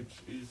b'dibur echad.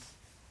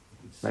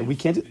 Right? We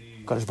can't do,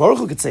 Kadosh Baruch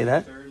Hu could say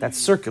that. That's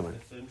circular.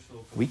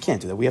 We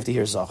can't do that. We have to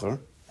hear Zachar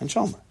and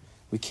Shama.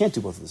 We can't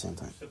do both at the same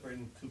time.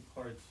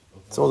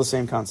 It's all the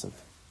same concept.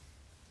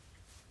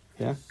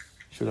 Yeah?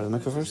 Should I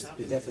mikvah first?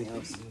 It definitely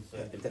helps.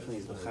 It definitely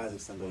is mechazik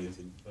somebody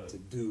to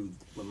do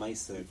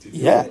l'maisa.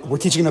 Yeah, we're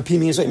teaching an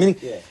opinion. Meaning,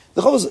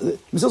 the whole Mesilas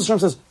Yesharim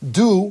says,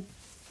 do,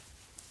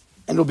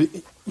 and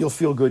you'll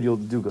feel good, you'll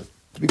do good.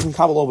 To be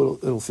mekabel,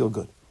 but it'll feel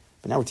good.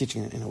 But now we're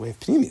teaching it in a way of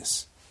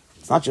pneumius.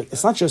 It's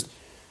not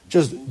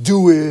just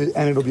do it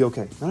and it'll be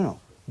okay. No.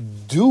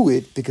 Do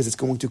it because it's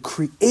going to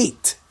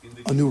create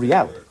a new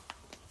reality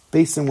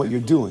based on what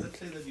you're doing.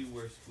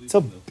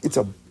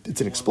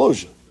 It's an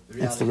explosion.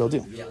 It's the real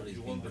deal. Reality is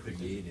being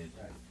created,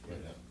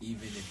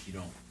 even if you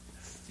don't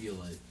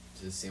feel it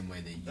to the same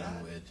way that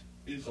you would.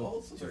 Is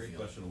also very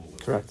questionable.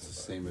 Correct. It's the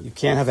same as You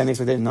can't have any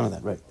expectation. None of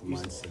that. Right.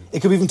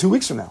 It could be even 2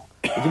 weeks from now.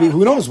 It could be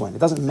who knows when. It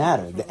doesn't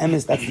matter.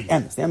 That's the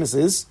emes. The emes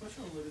is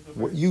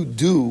what you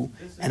do,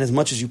 and as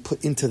much as you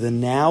put into the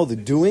now, the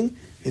doing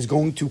is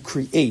going to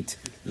create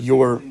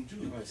your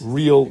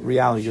real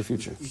reality, your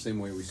future. the same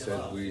way we said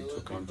we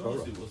took on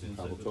Torah,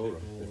 Kabbalah Torah.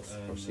 It's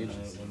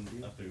procedures.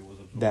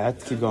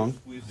 That, keep going.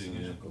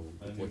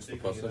 What's the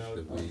process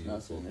that we...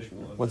 Nasa and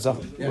Ishma. What's up?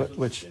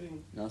 Which?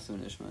 Nasa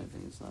and Ishma, I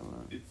think it's not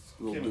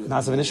we'll do it.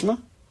 Nasa v'nishma?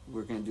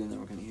 We're going to do and then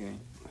we're going to hear.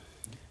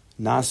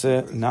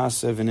 Nasa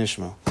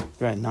v'nishma.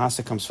 Right,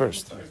 Nasa comes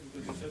first.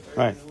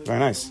 Right, very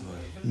nice.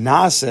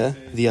 Nasa,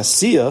 the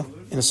Asiya,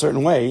 in a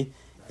certain way,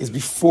 is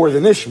before the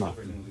Nishma.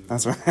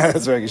 That's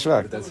very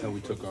geshmak. That's how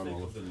we took on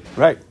all of the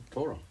Right.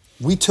 Torah.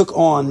 We took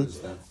on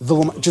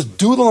just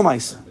do the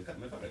Lamaisa.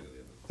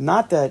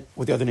 Not that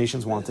what the other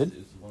nations wanted.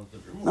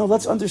 No,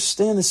 let's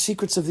understand the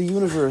secrets of the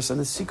universe and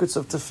the secrets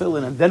of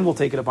tefillin, and then we'll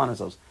take it upon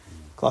ourselves.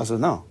 Klaus says,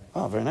 no.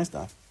 Oh, very nice,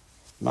 Doc.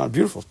 Not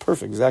beautiful. It's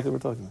perfect. Exactly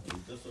what we're talking about.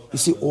 You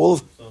see, all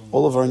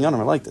of our inyanim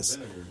are like this.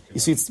 You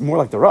see, it's more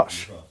like the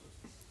rush.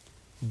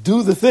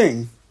 Do the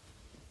thing,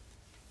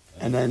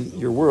 and then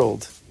your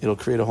world, it'll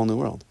create a whole new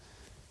world.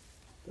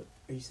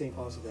 Are you saying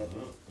also that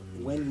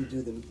when you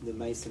do the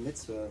Maisa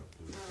Mitzvah,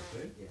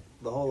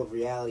 the whole of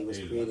reality was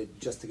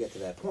created just to get to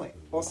that point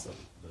also?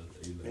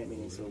 Right?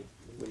 Meaning, so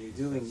when you're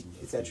doing,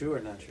 is that true or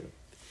not true?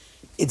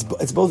 It's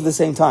both at the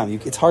same time.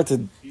 It's hard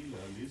to...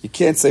 You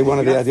can't say one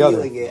or the other. You're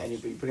feeling it and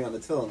you're putting on the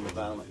tefillin on the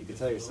bottom. You can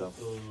tell yourself,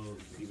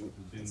 you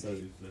can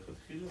say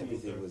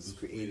everything was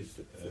created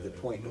for the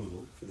point of,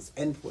 for this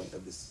end point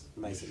of this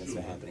Maisa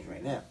Mitzvah happening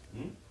right now.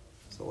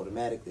 So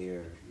automatically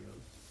you're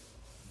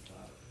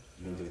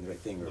doing the right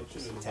thing, or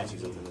just attach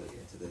yourself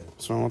to the.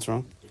 What's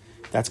wrong?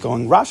 That's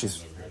going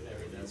Rashi's.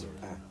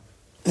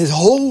 His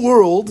whole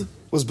world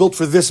was built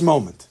for this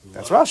moment.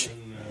 That's Rashi.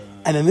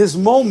 And in this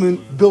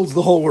moment builds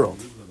the whole world.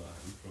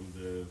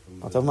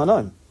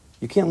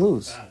 You can't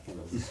lose.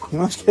 You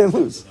much can't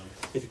lose.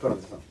 If you put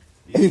on the phone.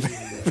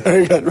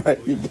 Very good,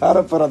 right. You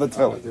gotta put on the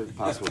tefillin. Is it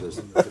possible there's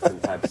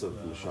different types of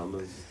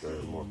neshamas that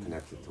are more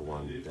connected to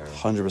one?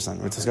 100%.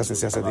 We're discussing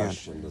this at the end.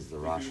 And there's the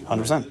Rosh.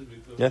 100%.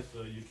 Yeah.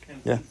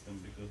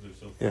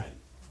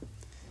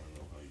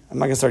 I'm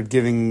not going to start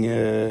giving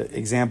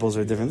examples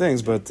or different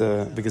things, but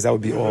because that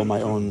would be all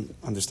my own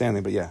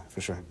understanding. But yeah,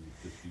 for sure.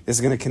 This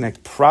is going to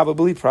connect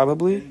probably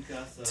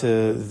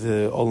to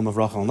the Olam of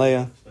Rachel and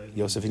Leah,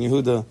 Yosef and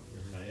Yehuda.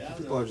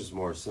 People are just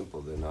more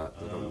simple. They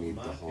don't need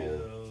the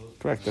whole.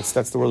 Correct.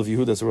 That's the world of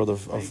Yehuda. It's the world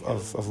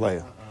of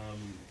Leah.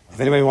 If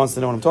anybody wants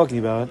to know what I'm talking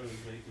about,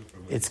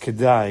 it's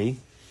Kedai.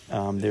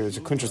 There was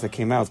a kuntres that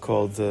came out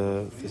called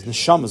the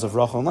Neshamas of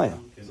Rachel and Leah.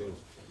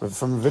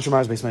 From Richard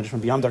Meyer's base from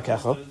Beyond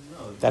Darkecha.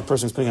 That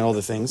person is putting on all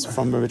the things.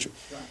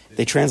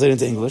 They translate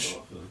into English.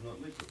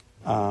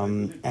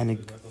 And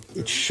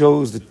it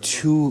shows the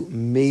two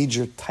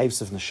major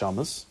types of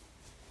neshamas.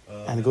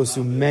 And it goes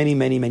through many,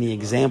 many, many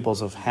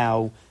examples of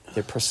how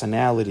their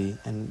personality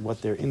and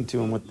what they're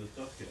into and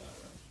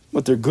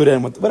what they're good at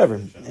and whatever.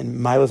 And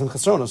Milas and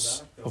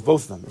Chasronos of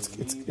both of them.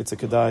 It's a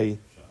Kedai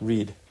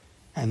read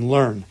and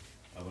learn,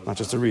 not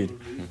just to read.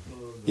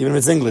 Even if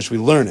it's English, we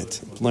learn it.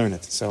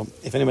 So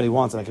if anybody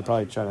wants it, I could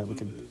probably we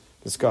could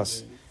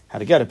discuss how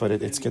to get it, but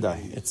it's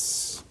Kedai.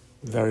 It's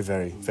very,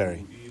 very,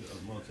 very,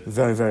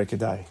 very, very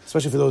Kedai.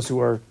 Especially for those who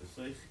are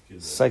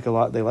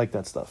they like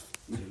that stuff.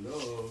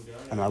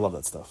 And I love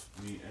that stuff.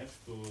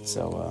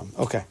 So,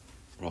 okay.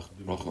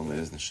 Rachel and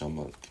Leah's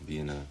neshama can be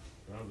in a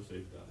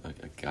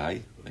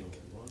guy?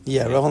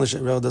 Yeah,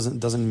 Rachel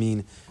doesn't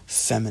mean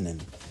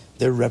feminine.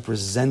 They're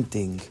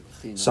representing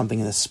something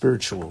in the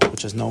spiritual,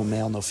 which is no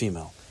male, no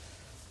female.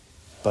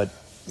 But,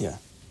 yeah.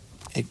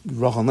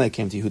 Rachel and Leah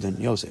came to Yehuda and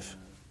Yosef.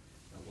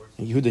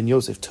 And Yehuda and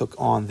Yosef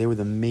they were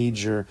the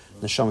major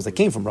neshamas that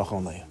came from Rachel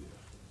and Leah.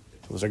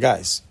 Those are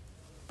guys.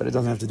 But it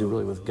doesn't have to do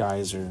really with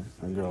guys or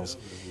girls.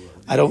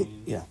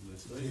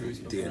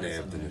 DNA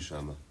of the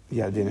neshama.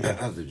 Yeah, DNA.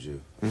 Of the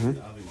Jew.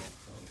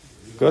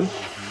 Good?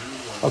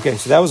 Okay,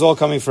 so that was all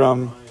coming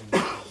from,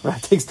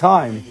 it takes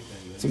time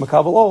to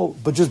mekabel all,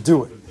 but just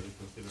do it.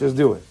 Just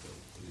do it.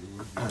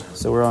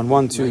 So we're on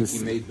 1, 2, Nike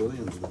made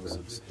billions of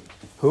those.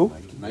 Who?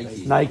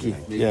 Nike.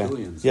 Yeah. Made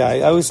billions. Yeah,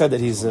 I always said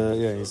that he's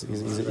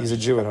a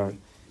Jew at heart.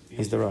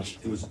 He's the Rush.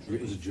 He was a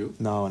Jew?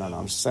 No,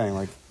 I'm just saying,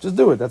 like, just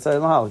do it. That's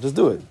how. Just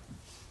do it.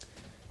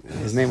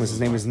 His name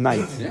is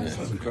Knight. Yeah, it's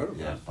incredible.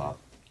 Yeah, Bob.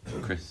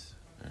 Chris.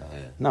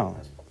 No,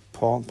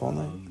 Paul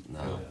Knight.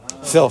 No.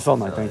 Phil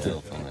Knight. Thank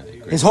you.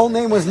 His whole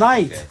name was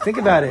Knight. Think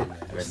about it.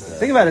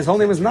 His whole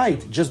name was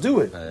Knight. Just do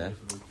it.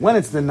 When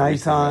it's the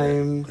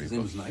nighttime. His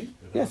name was Knight?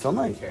 Yeah, Phil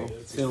Knight.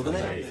 Fill the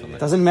night.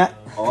 Doesn't matter.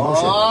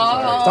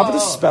 Stop with the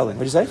spelling.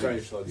 What'd you say?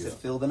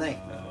 Fill the night.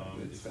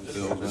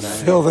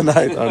 Fill the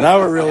night. Oh, now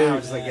we're really.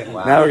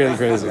 Now we're getting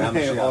crazy.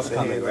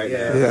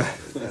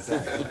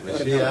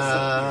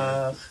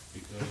 Yeah.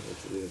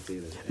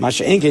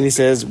 Masha Inkin, he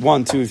says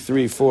 1, 2,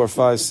 3, 4,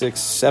 5, 6,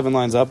 7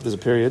 lines up. There's a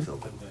period.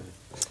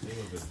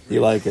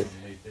 You like it?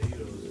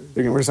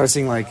 We're gonna start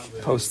seeing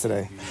like posts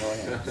today.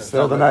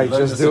 Fill the night,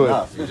 just do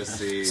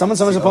it. Someone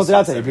should post it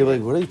out today. You'd be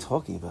like, "What are you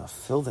talking about?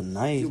 Fill the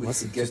night?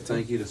 What's it?" Get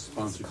Nike to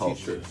sponsor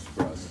T-shirts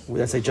for us.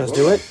 They say, "Just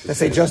do it." They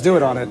say, "Just do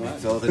it" on it.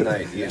 Fill the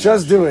night. Yeah.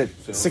 Just do it.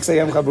 6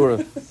 a.m.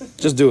 Chabura.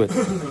 Just do it.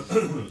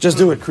 Just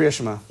do it. Kriya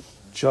Shema.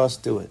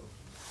 Just do it.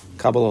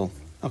 Kabbalah.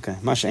 Okay.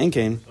 Masha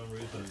Enkein.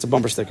 It's a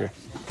bumper sticker.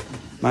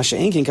 Masha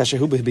Enkein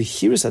kashehu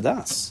behiris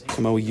hadas.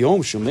 Kemo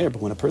yom shumer.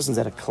 But when a person's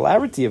at a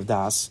clarity of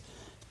das,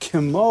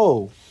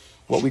 kemo,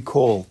 what we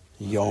call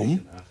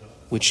yom,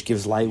 which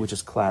gives light, which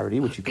is clarity,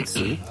 which you can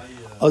see.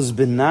 Az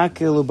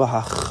benakelu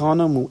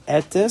bahachana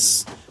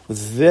mu'etes, with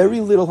very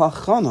little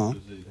hachana,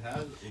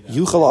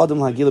 yuchal adam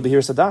hagila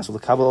behiris hadas.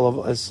 With the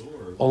kabbalah as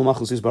ol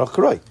machus is baruch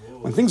karoi.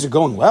 When things are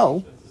going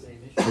well,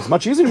 it's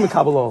much easier to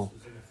mekabel all.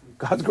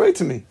 God's great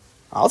to me.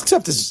 I'll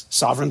accept His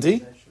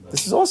sovereignty.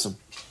 This is awesome.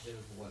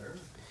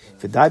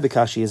 That's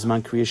why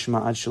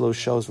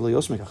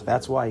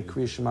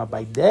Kriya Shema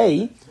by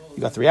day, you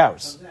got 3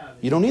 hours.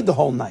 You don't need the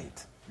whole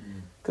night.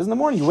 Because in the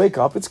morning you wake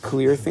up, it's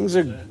clear, things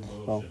are,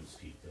 well,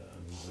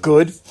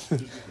 good.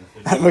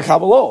 And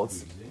mekabel all.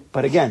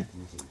 But again,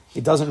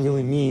 it doesn't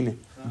really mean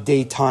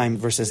daytime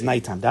versus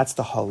nighttime. That's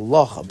the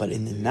halacha. But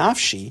in the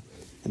nafshi,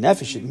 the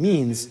nefesh, it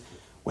means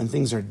when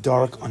things are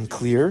dark,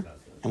 unclear,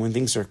 and when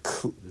things are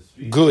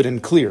good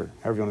and clear,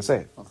 however you want to say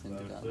it.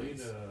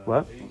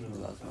 What?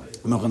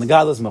 Mochin the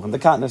godless, mochin the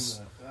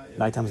katnus.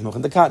 Nighttime is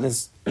mochin the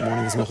katnus.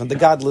 Morning is mochin the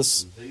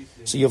godless.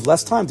 So you have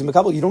less time to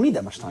mekabel. You don't need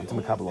that much time to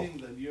mekabel.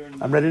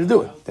 I'm ready to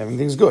do it.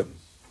 Everything's good.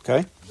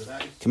 Okay?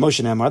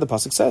 Kemoshin Amar, the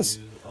pasuk says,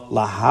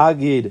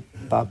 Lahagid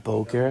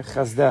baboker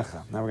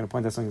chazdecha. Now we're going to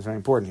point out something that's very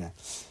important here.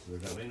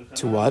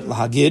 To what?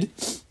 Lahagid.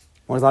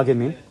 What does lahagid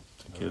mean?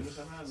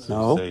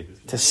 No.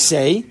 To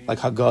say, like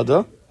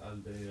Haggadah.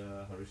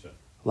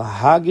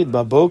 Lahagid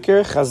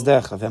baboker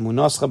chazdecha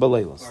ve'munoscha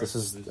b'leilos. This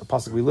is a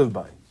pasuk we live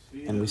by,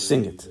 and we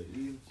sing it.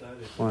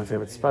 One of my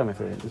favorites. It's probably my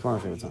favorite. It's one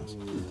of my favorite songs.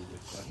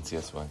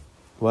 That's why.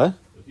 What?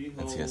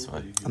 That's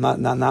why. I'm not.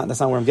 That's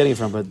not where I'm getting it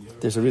from, but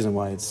there's a reason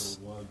why it's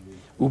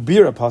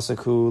ubira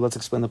pasuk. Who? Let's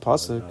explain the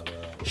pasuk.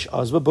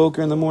 Sh'az baboker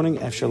in the morning.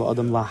 Efshel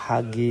adam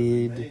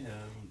lahagid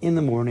in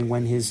the morning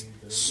when his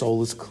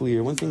soul is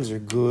clear, when things are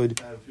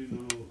good.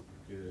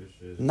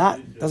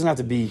 Doesn't have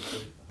to be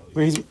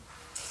where he's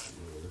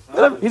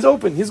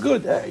open. He's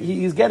good.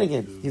 He's getting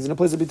it. He's in a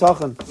place to be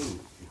talking.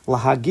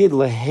 Lahagid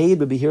leheid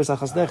bebihiras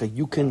achasdecha.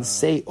 You can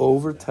say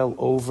over, tell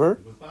over,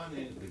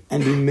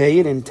 and be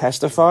made and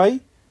testify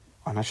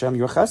on Hashem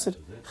your chesed.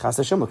 Chesed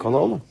Hashem l'kol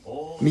ha'olam.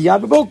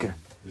 Miyad b'boker.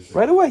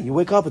 Right away. You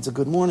wake up. It's a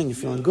good morning. You're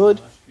feeling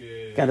good.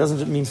 Again, it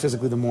doesn't mean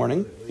physically the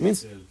morning. It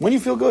means when you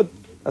feel good.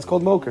 That's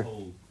called moker.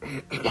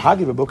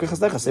 Lahagid b'boker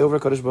chesdecha. Say over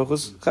Kodesh Baruch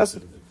Hu's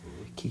chesed.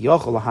 Ki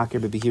yochol lahakir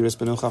bebihiras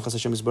b'nucha chesed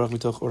Hashem yisbarach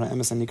mitoch ora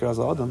emes hanikar az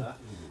ha'adam.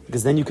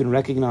 Because then you can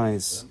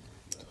recognize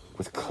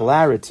with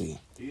clarity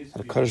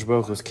that HaKadosh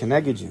Baruch Hu has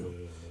connected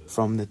you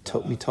from the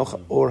mitoch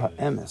or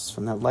ha'emes,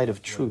 from that light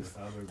of truth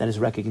that is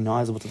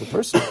recognizable to the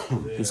person.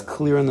 He's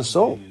clear in the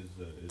soul.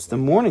 It's the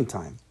morning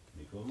time.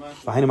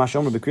 When you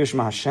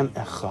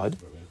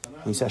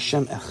say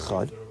Hashem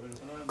echad,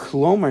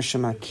 klomer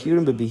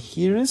shemakirim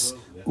bebihiris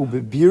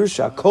ubebir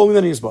shakol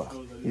min yisbarach.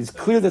 It's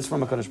clear that's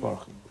from HaKadosh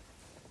Baruch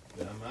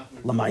Hu.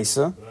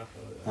 Lamaisa.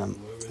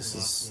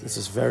 This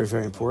is very,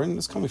 very important.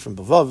 It's coming from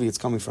Bavavi. It's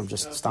coming from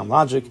just Stam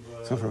logic.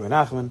 It's coming from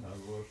Menachem.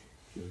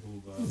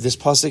 This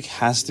pasuk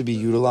has to be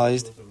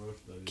utilized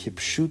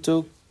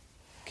kipshuto.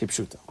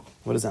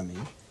 What does that mean?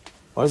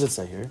 What does it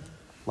say here?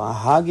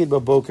 Lahagid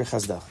baboker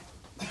chazdach.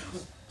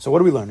 So what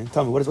are we learning?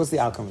 Tell me, what's the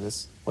outcome of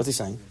this? What's he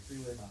saying?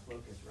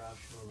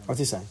 What's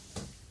he saying?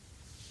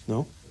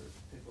 No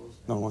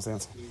one wants to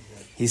answer.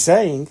 He's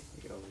saying,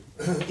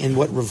 in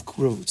what Rav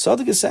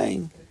Tzaddik is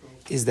saying,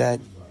 is that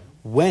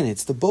when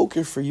it's the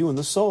boker for you in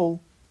the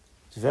soul,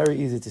 it's very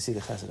easy to see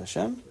the chesed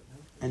Hashem,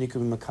 and you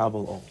can be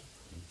mekabel all.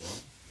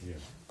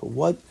 But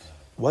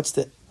what's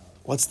the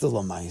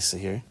lamaisa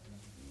here?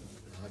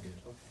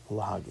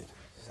 Lahagid.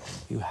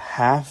 You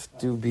have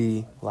to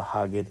be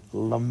lahagid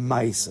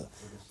lamaisa.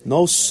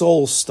 No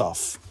soul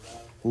stuff.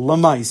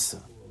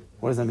 Lamaisa.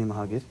 What does that mean,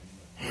 lahagid?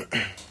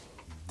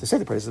 To say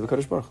the praises of the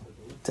Kodesh Baruch Hu.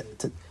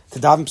 To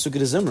daven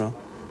Pesukei Zimra.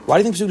 Why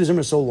do you think Pesukei Zimra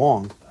is so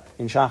long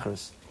in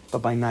Shacharis,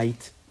 but by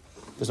night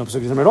there's no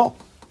Pesukei Zimra at all?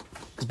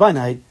 Because by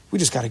night we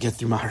just got to get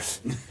through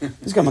Ma'ariv. We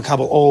just got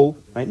mekabel ol.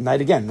 Right?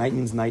 Night again. Night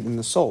means night in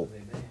the soul.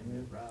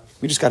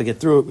 We just got to get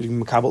through it. We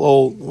mekabel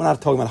ol. We're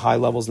not talking about high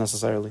levels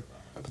necessarily,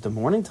 but the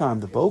morning time,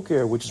 the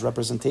boker, which is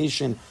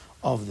representation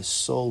of the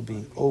soul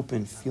being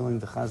open, feeling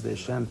the Chazdei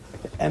Hashem,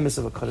 the emes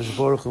of a Kadosh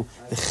Baruch Hu,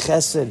 the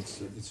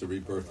Chesed. It's a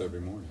rebirth every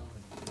morning.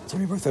 It's a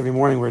rebirth every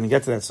morning. We're going to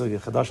get to that. So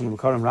Chadash and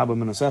Lukarim Rabba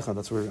Menosecha.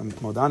 That's where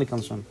Modani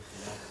comes from.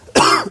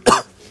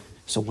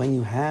 So when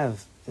you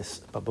have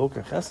this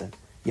baboker Chesed,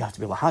 you have to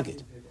be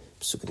lahagid.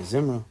 Pesukei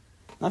Zimra,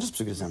 not just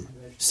Pesukei Zimra.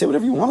 Say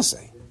whatever you want to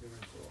say.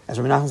 As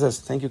Rabbi Nachman says,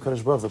 "Thank you,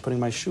 Kadosh Baruch Hu, for putting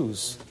my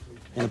shoes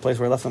in the place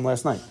where I left them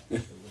last night."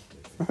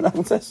 Rabbi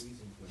Nachman says,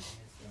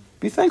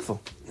 "Be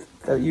thankful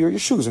that your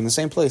shoes are in the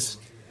same place."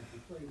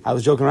 I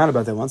was joking around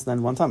about that once, and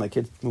then one time my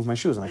kid moved my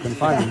shoes and I couldn't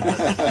find them.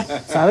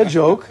 It's not a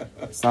joke.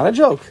 It's not a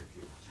joke.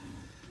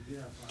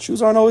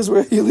 Shoes aren't always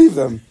where you leave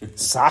them.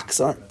 Socks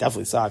aren't.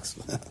 Definitely socks.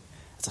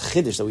 It's a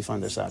chiddush that we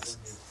find their socks.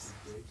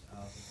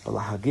 But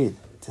lahagid,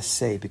 to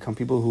say, become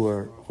people who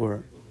are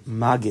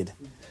magid,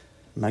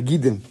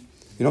 magidim.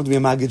 You don't have to be a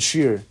magid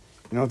shir.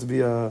 You don't have to be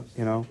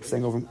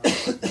saying over. You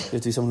have to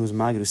be someone who's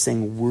magid, who's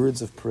saying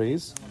words of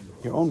praise.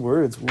 Your own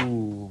words,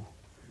 ooh.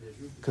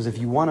 Because if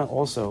you want to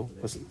also,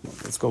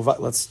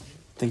 let's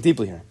think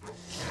deeply here.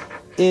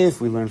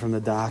 If we learn from the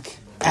Dak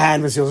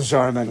and Mesilas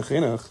Yesharim and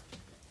Chinuch,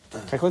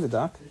 can I call you the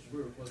Dak?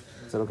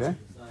 Is that okay?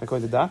 Can I call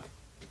you the Dak?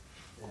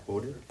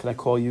 Can I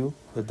call you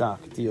the Dak?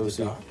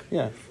 D-O-C.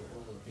 Yeah.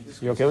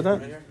 You okay with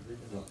that? Do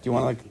you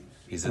want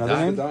He's another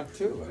name? Doc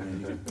too.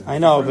 I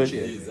know, but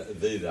He's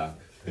the doc.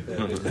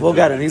 we'll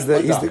get it. He's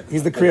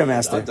the Kriya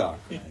master.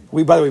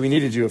 By the way, we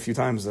needed you a few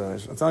times.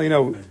 I'm telling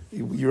you,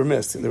 you were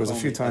missed. There was a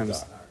few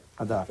times.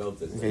 Adak.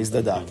 Okay, he's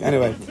the Dak.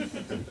 Anyway,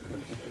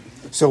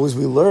 so as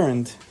we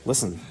learned,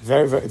 listen,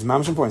 very, very, it's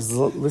mamish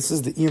important. This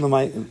is the iyun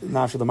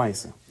nafshi the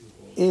ma'isa.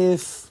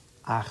 If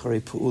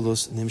achrei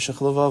pu'ulos nimshach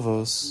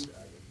levavos,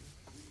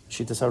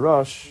 shitas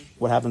harosh,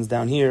 what happens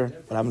down here,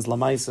 what happens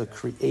lamaisa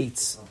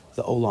creates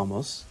the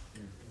olamos.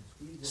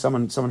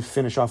 Someone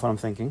finish off what I'm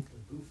thinking.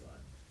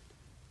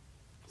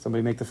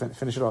 Somebody make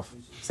finish it off.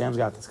 Sam's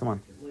got this. Come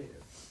on.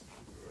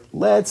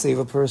 Let's say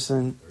a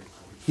person,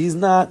 he's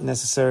not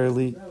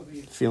necessarily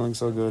feeling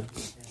so good.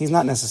 He's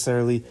not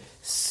necessarily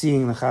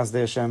seeing the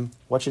Chazdei Hashem.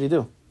 What should he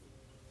do?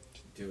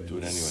 Do it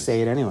anyway.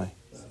 Say it anyway.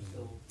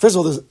 First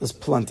of all, there's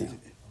plenty.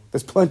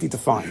 There's plenty to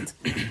find.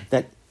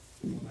 That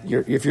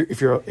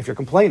if you're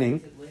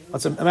complaining,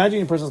 let's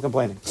imagine a person's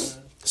complaining.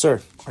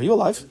 Sir, are you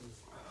alive?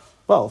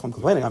 Well, if I'm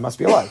complaining, I must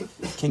be alive.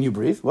 Can you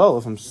breathe? Well,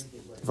 if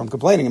I'm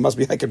complaining, it must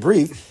be I can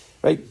breathe.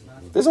 Right?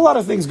 There's a lot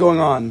of things going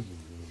on.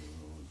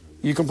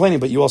 You're complaining,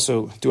 but you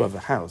also do have a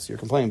house. You're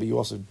complaining, but you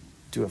also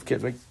do have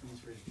kids. Right?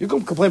 You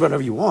can complain about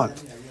whatever you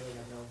want.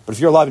 But if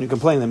you're alive and you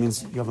complain, that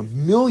means you have a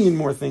million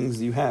more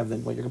things you have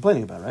than what you're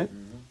complaining about, right?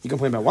 You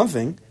complain about one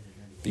thing,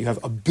 but you have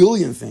a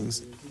billion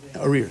things,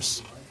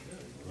 arrears.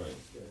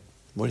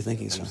 What are you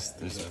thinking, sir?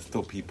 There's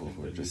still people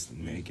who are just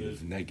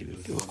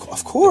negative.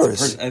 Of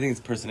course. I think it's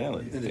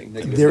personality.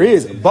 There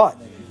is, but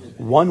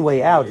one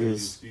way out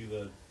is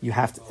you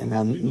have to, and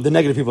now the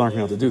negative people aren't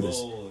going to be able to do this.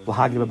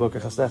 Lahagid baboker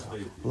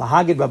chasdecha.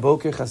 Lahagid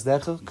baboker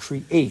chasdecha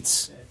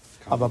creates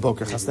a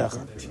baboker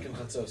chasdecha.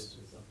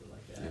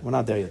 We're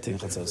not there yet, Tikkun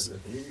Chatzos.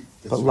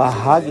 But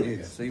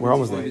lahagid, we're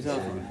almost there.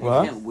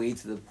 What? You can't wait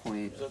to the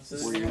point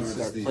where you're in a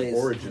dark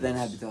place, then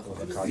have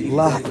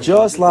bitachon.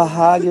 Just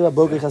lahagid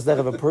baboker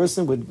chasdecha. If a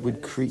person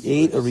would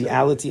create a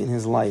reality in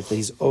his life that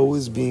he's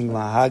always being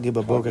lahagid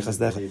baboker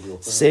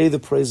chasdecha, say the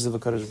praises of the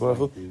Kadosh Baruch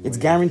Hu, it's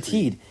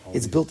guaranteed.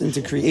 It's built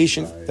into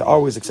creation. There are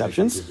always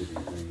exceptions.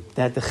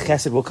 That the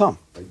chesed will come.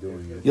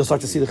 You'll start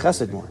to see the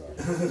chesed more.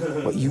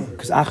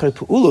 Because achrei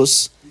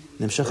pu'ulos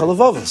nimshach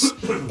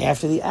halavavos.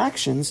 After the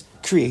actions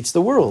creates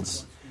the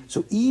worlds.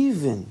 So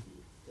even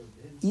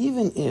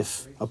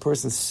if a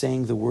person's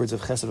saying the words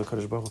of chesed of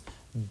Kadosh Baruch Hu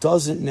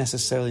doesn't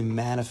necessarily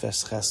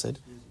manifest chesed,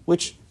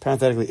 which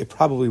parenthetically it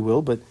probably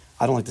will, but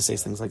I don't like to say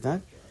things like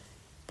that.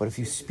 But if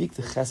you speak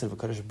the chesed of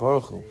Kadosh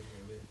Baruch Hu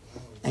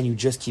and you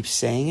just keep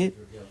saying it,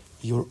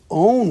 your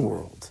own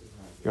world,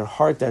 your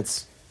heart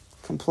that's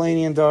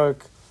complaining and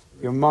dark,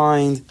 your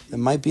mind that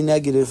might be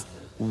negative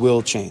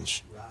will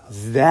change.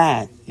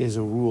 That is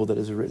a rule that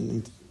is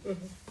written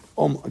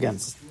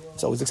against.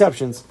 It's always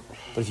exceptions,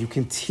 but if you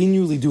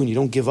continually do and you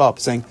don't give up,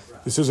 saying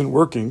this isn't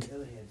working,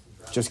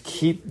 just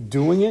keep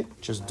doing it.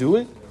 Just do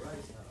it.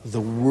 The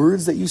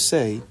words that you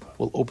say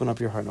will open up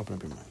your heart and open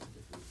up your mind.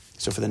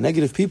 So for the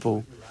negative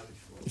people,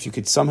 if you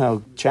could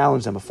somehow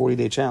challenge them, a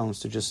 40-day challenge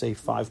to just say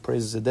 5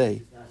 praises a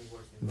day,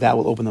 that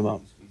will open them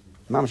up.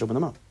 Mamash, open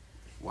them up.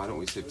 Why don't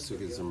we say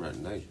Pesukei Zimra at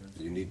night?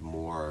 You need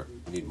more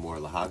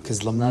lahag.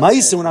 Because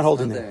Lamaisa, we're not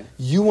holding there.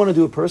 You want to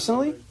do it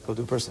personally? Go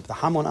do it personally. The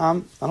Hamon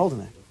Am, not holding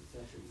there.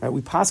 Right?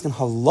 We pass in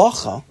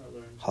halacha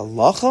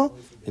Halacha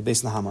is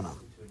based on the Hamanam.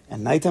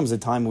 And nighttime is a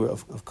time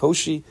of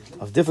koshi,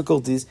 of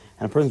difficulties,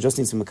 and a person just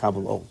needs to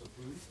mekabel ol.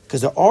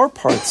 Because there are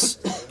parts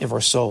of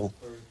our soul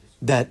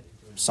that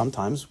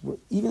sometimes,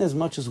 even as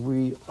much as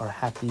we are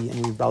happy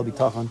and we bal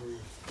bitachon,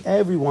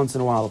 every once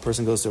in a while a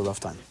person goes through a rough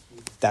time.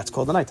 That's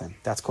called the nighttime.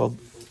 That's called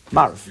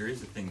Marv. There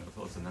is a thing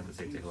also not to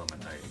say Tehillim at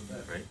night,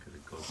 right? Because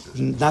it goes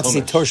to Not to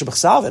say Torah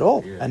Shebachsav at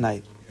all at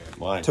night.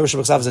 Why? Torah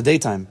Shebachsav is a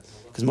daytime.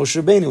 Because Moshe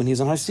Rabbeinu, when he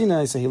was on Har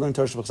Sinai, he learned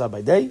Torah Shebachsav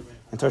by day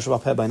and Torah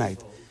Shebal Peh by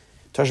night.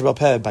 Torah Shebal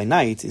Peh by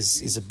night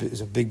is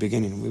a big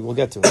beginning. We will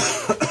get to it.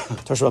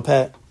 Torah Shebal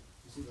Peh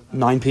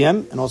 9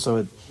 p.m. and also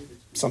at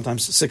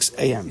sometimes 6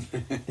 a.m.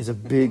 is a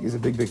big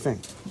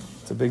thing.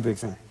 It's a big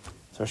thing.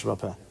 Torah Shebal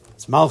Peh.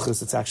 It's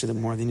Malchus. It's actually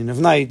more the union of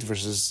night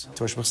versus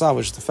Torah Shebachsav,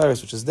 which is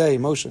Tiferes, which is day.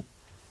 Moshe.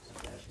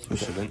 We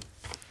should learn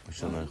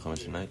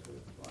Chumash at night.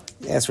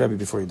 Ask Rabbi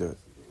before you do it.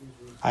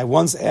 I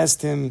once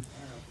asked him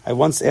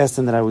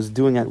that I was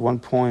doing at one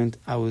point,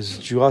 I was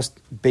just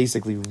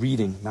basically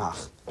reading Nach.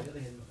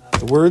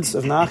 The words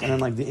of Nach and then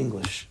like the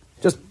English.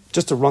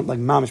 Just to run like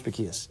Mamish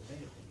Bekiyas.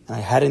 And I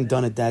hadn't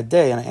done it that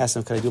day, and I asked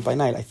him, could I do it by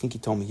night? I think he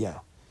told me, yeah.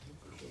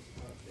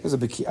 I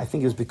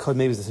think it was because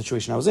maybe it was the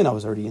situation I was in. I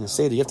was already in a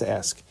Seder. You have to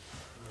ask.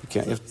 You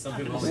can't. Some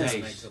people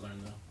say to learn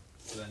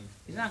though.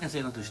 He's not going to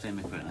say not to stay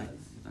mikveh at night.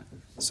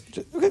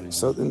 Okay,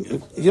 so then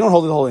if you don't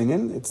hold the whole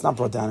Indian, it's not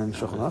brought down in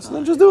Shulchan Aruch, so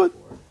then just do it.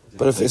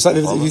 But if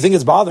you think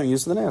it's bothering you,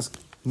 so then ask.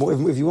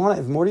 If you want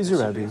it, if Morty's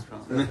your Rebbe,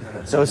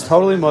 so it's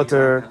totally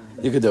mutter,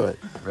 you could do it.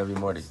 Rebbe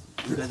Morty.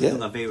 Yeah.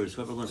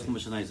 Whoever learns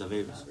Chumash at night is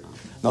Averis.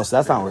 No, so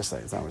that's not what we're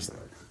saying. It's not what we're saying.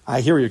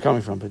 I hear where you're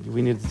coming from, but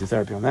we need to do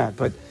therapy on that.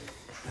 But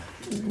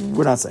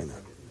we're not saying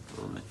that.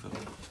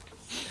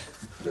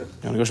 You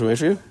want to go away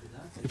for you?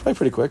 You're probably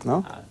pretty quick,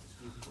 no?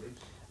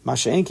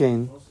 Masha'en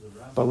Kain,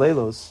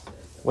 Baleilos.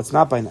 What's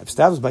not by night?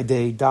 Stabs by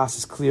day. Das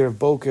is clear.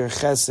 Boker,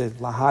 Chesed,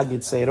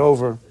 Lahagid. Say it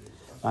over.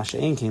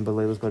 Masha'en Kain,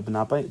 Baleilos, but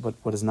not by. But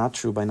what is not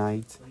true by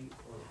night?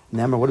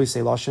 Nemar. What do we say?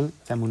 Lashon.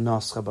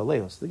 Femunascha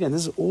Baleilos. Again,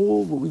 this is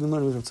all what we've been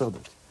learning with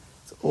Tzaddik.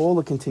 It's all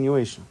a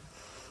continuation.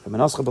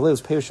 Femunascha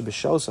Baleilos. Peirush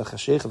b'shosa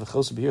chashecha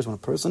v'chosa b'hirs. When a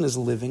person is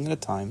living in a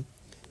time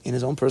in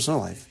his own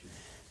personal life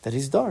that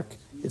he's dark,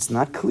 it's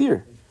not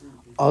clear.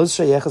 Az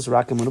sheyechas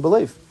rak emuna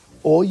b'leiv.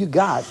 All you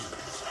got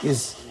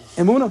is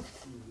emuna.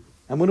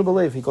 Emunah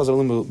believe. He calls it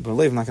emunah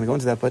believe. I'm not going to go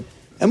into that, but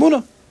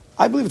emunah.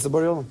 I believe it's the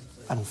Borei Olam.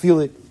 I don't feel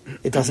it.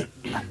 It doesn't.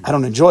 I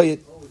don't enjoy it,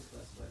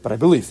 but I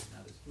believe.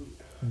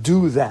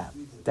 Do that.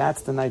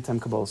 That's the nighttime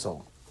Kabbalah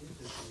soul.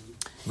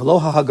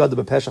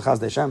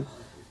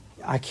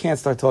 I can't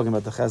start talking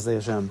about the Chazdei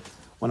Hashem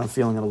when I'm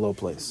feeling in a low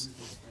place.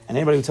 And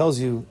anybody who tells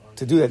you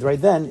to do that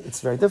right then, it's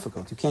very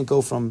difficult. You can't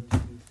go from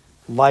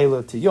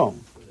Laila to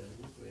Yom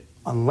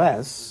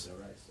unless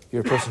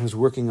you're a person who's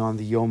working on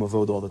the Yom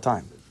Avod all the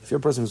time. If you're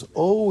a person who's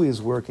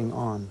always working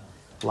on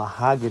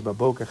Lahagid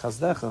Baboker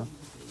Chazdecha,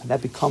 and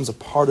that becomes a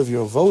part of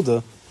your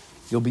avoda,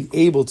 you'll be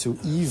able to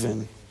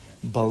even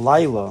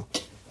Balayla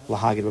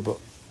Lahagid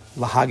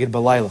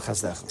Balayla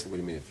Chazdecha. What do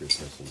you mean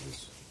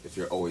if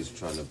you're always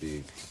trying to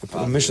be...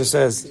 The Mishnah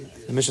says,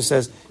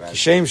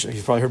 Kishem,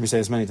 you've probably heard me say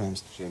this many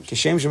times,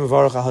 Kishem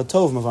Shemavarach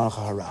HaTov Mavarach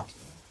HaHara.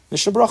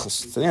 Mishnah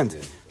Brachas, it's the end.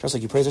 Just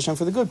like you praise Hashem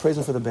for the good, praise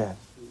Him for the bad.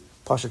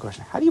 Pasha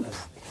question, how do you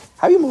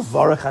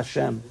Mavarach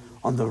Hashem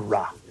on the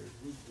Ra?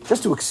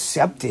 Just to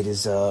accept it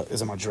is a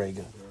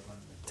madrega.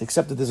 To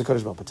accept it is a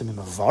Kodesh Baruch, but to be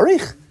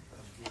mavarich,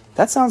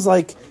 that sounds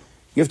like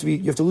you have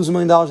to lose $1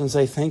 million and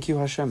say thank you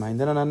Hashem.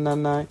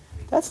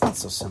 That's not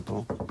so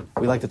simple.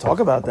 We like to talk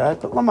about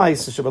that, but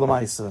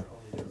lamaisa,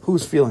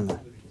 who's feeling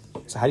that?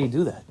 So how do you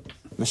do that?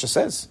 Mishnah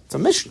says it's a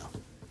Mishnah.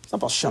 It's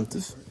not Baal Shem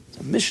Tov. It's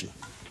a Mishnah.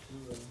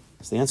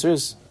 So the answer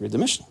is read the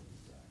Mishnah,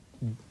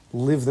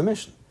 live the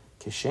Mishnah.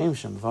 Kishem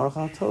Shem Mavarach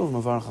HaTov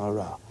Mavarach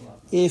HaRa.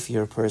 If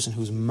you're a person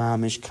who's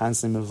mamish,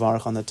 constantly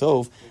mevarach on the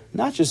tov,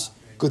 not just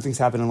good things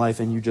happen in life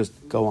and you just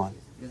go on.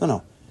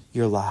 No.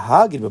 You're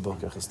lahagid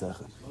b'boker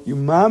chesdecha. You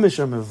mamish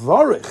are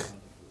mevarach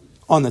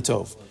on the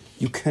tov.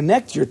 You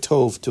connect your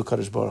tov to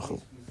Kadosh Baruch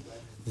Hu.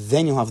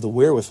 Then you'll have the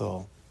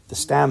wherewithal, the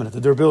stamina, the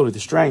durability, the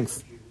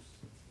strength.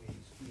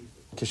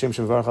 Kishem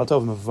shem mevarach al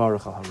tov,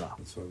 mevarach al hara.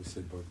 That's why we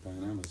say both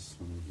dynamics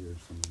when we hear it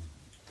from the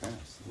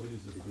past.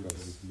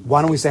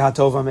 Why don't we say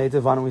hatov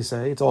ametiv? Why don't we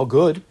say it's all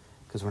good?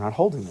 Because we're not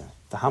holding there.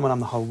 The Hamanam,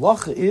 the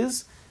halacha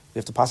is, we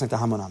have to pass into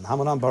Hamanam. The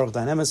Hamanam, Baruch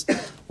Dynamis,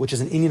 which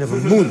is an Inyan of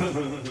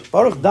Amun.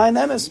 Baruch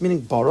Dynamis, meaning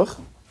Baruch.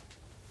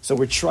 So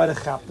we try to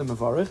chap the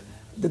Mavarich.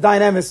 The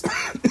Dynamis,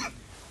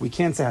 we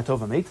can't say Hatov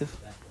Ametiv.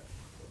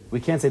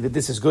 We can't say that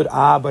this is good,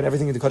 but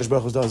everything that the Kodesh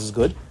Baruch Hu does is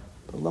good.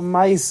 But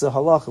Lamaisa,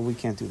 halacha, we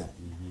can't do that.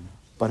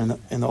 But in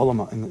the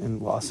Olam, in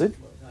Lasid,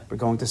 we're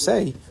going to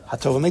say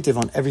Hatov Ametiv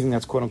on everything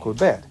that's quote unquote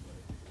bad.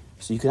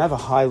 So you can have a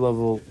high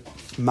level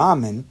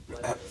Mamin.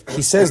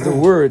 He says the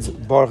words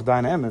Baruch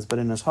Dain Emes, but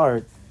in his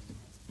heart,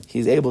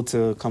 he's able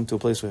to come to a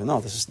place where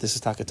no, this is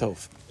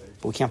Takatov,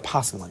 but we can't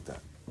pass him like that.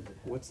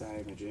 What's the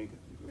higher Madriga?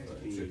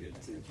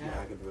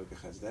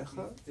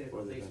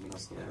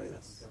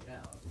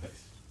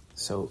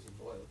 So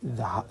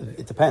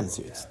it depends.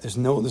 There's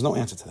no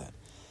answer to that.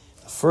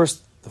 The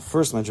first The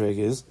first madrega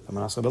is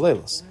Amanascha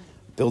B'Leilos.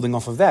 Building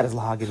off of that is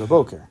Lahagid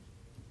B'Boker.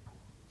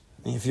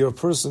 And if you're a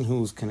person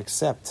who can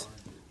accept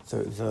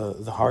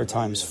the hard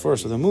times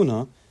first with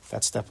Emunah,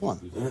 that's step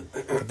one.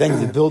 But then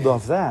you build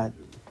off that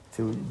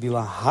to be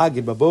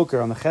Lahagid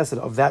B'Boker on the chesed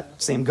of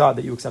that same God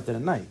that you accepted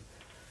at night.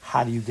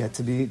 How do you get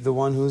to be the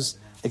one who's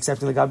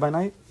accepting the God by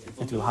night?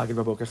 And to Lahagid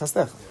B'Boker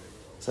Chastecha.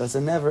 So it's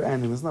a never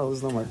ending. There's no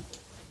more.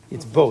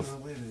 It's both.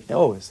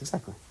 Always,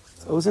 exactly.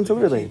 It's always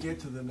interrelated. You can't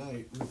get to the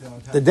night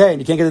without the day, and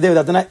you can't get the day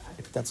without the night.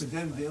 That's but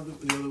then the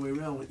other way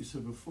around, what you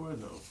said before,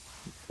 though,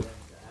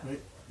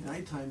 right?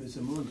 Nighttime is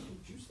Emunah.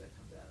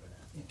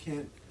 You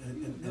can't,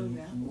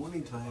 and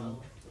morning time,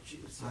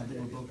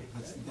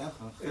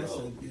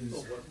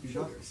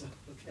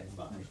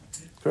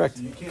 correct. So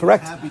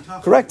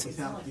Correct.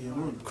 Without the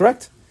Emunah.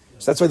 Correct.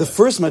 So that's why the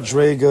first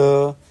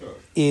madrega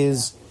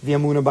is the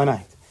Emunah by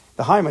night.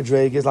 The high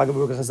madrega is Lahagid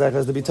B'Boker Chastecha,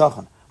 is the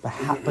bitachon.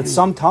 But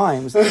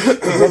sometimes, to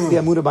get the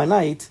Emunah by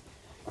night,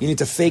 you need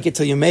to fake it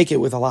till you make it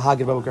with a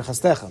Lahagid B'Boker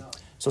Chastecha.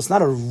 So it's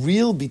not a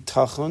real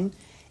bitachon,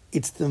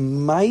 it's the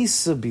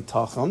Maisa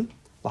bitachon,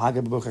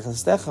 Lahagid B'Boker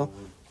Chastecha,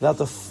 without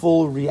the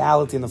full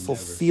reality and the full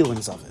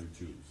feelings of it.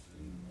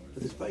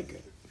 But it's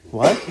biker.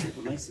 What?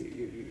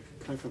 You're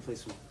coming from a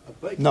place from a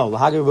biker. No,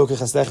 Lahagid B'Boker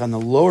Chastecha, and the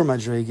lower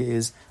madrega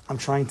is,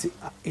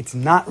 it's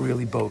not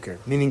really Boker.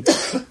 Meaning,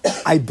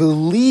 I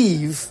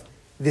believe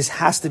this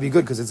has to be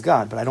good because it's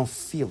God, but I don't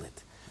feel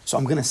it. So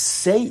I'm going to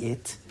say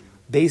it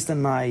based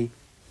on my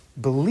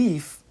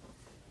belief,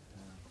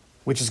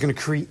 which is going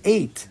to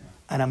create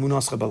an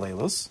Amunascha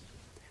B'Leilos.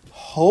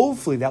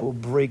 Hopefully that will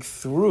break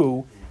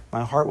through.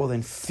 My heart will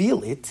then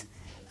feel it,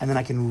 and then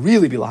I can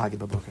really be Lahagid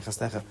B'Boker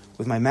Chastecha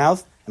with my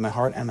mouth and my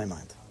heart and my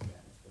mind.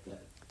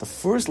 The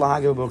first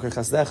Lahagid B'Boker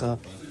Chastecha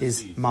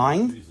is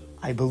mind,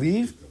 I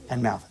believe,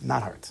 and mouth,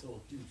 not heart.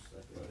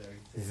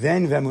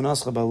 Then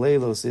V'Amunascha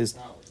B'Leilos is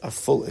a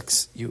full,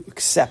 you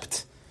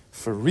accept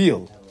for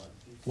real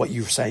what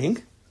you're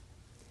saying,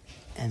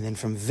 and then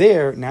from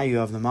there, now you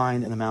have the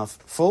mind and the mouth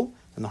full,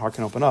 and the heart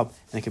can open up,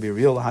 and it can be a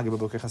real Lahagid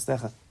B'Boker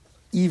Chastecha,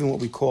 even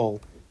what we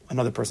call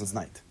another person's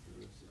night.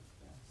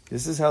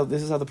 This is how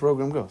the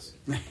program goes.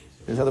 This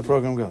is how the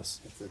program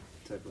goes.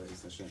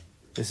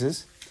 This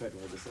is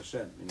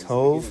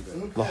Tov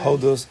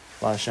Lahodos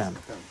LaHashem.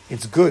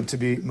 It's good to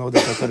be Modeh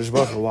HaKadosh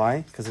Baruch Hu.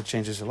 Why? Because it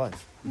changes your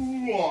life.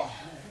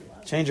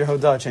 Change your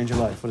hodah, change your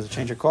life. What is it?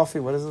 Change your coffee?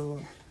 What is it?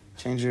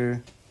 Change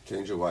your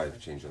wife,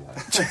 change your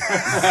life.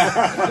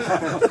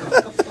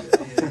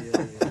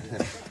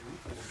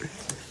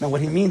 Now, what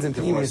he means in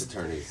Panini is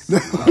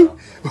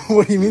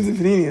what he means in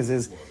Panini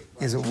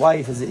is a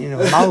wife, is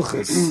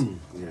Malchus.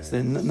 Yeah. So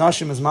the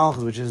Nashim is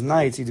Malchus, which is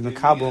night. You do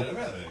mekabel,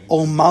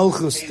 O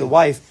Malchus, the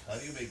wife,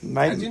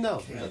 right? How do you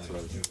know?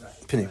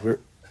 Panini,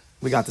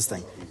 we got this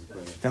thing.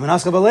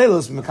 Amanascha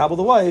B'Leilos, mekabel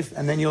the wife,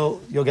 and then you'll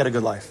get a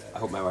good life. I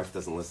hope my wife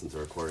doesn't listen to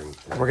the recording.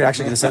 We're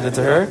actually going to send it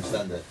to her.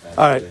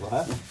 All right.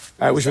 All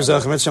right. We should.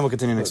 We'll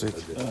continue next week.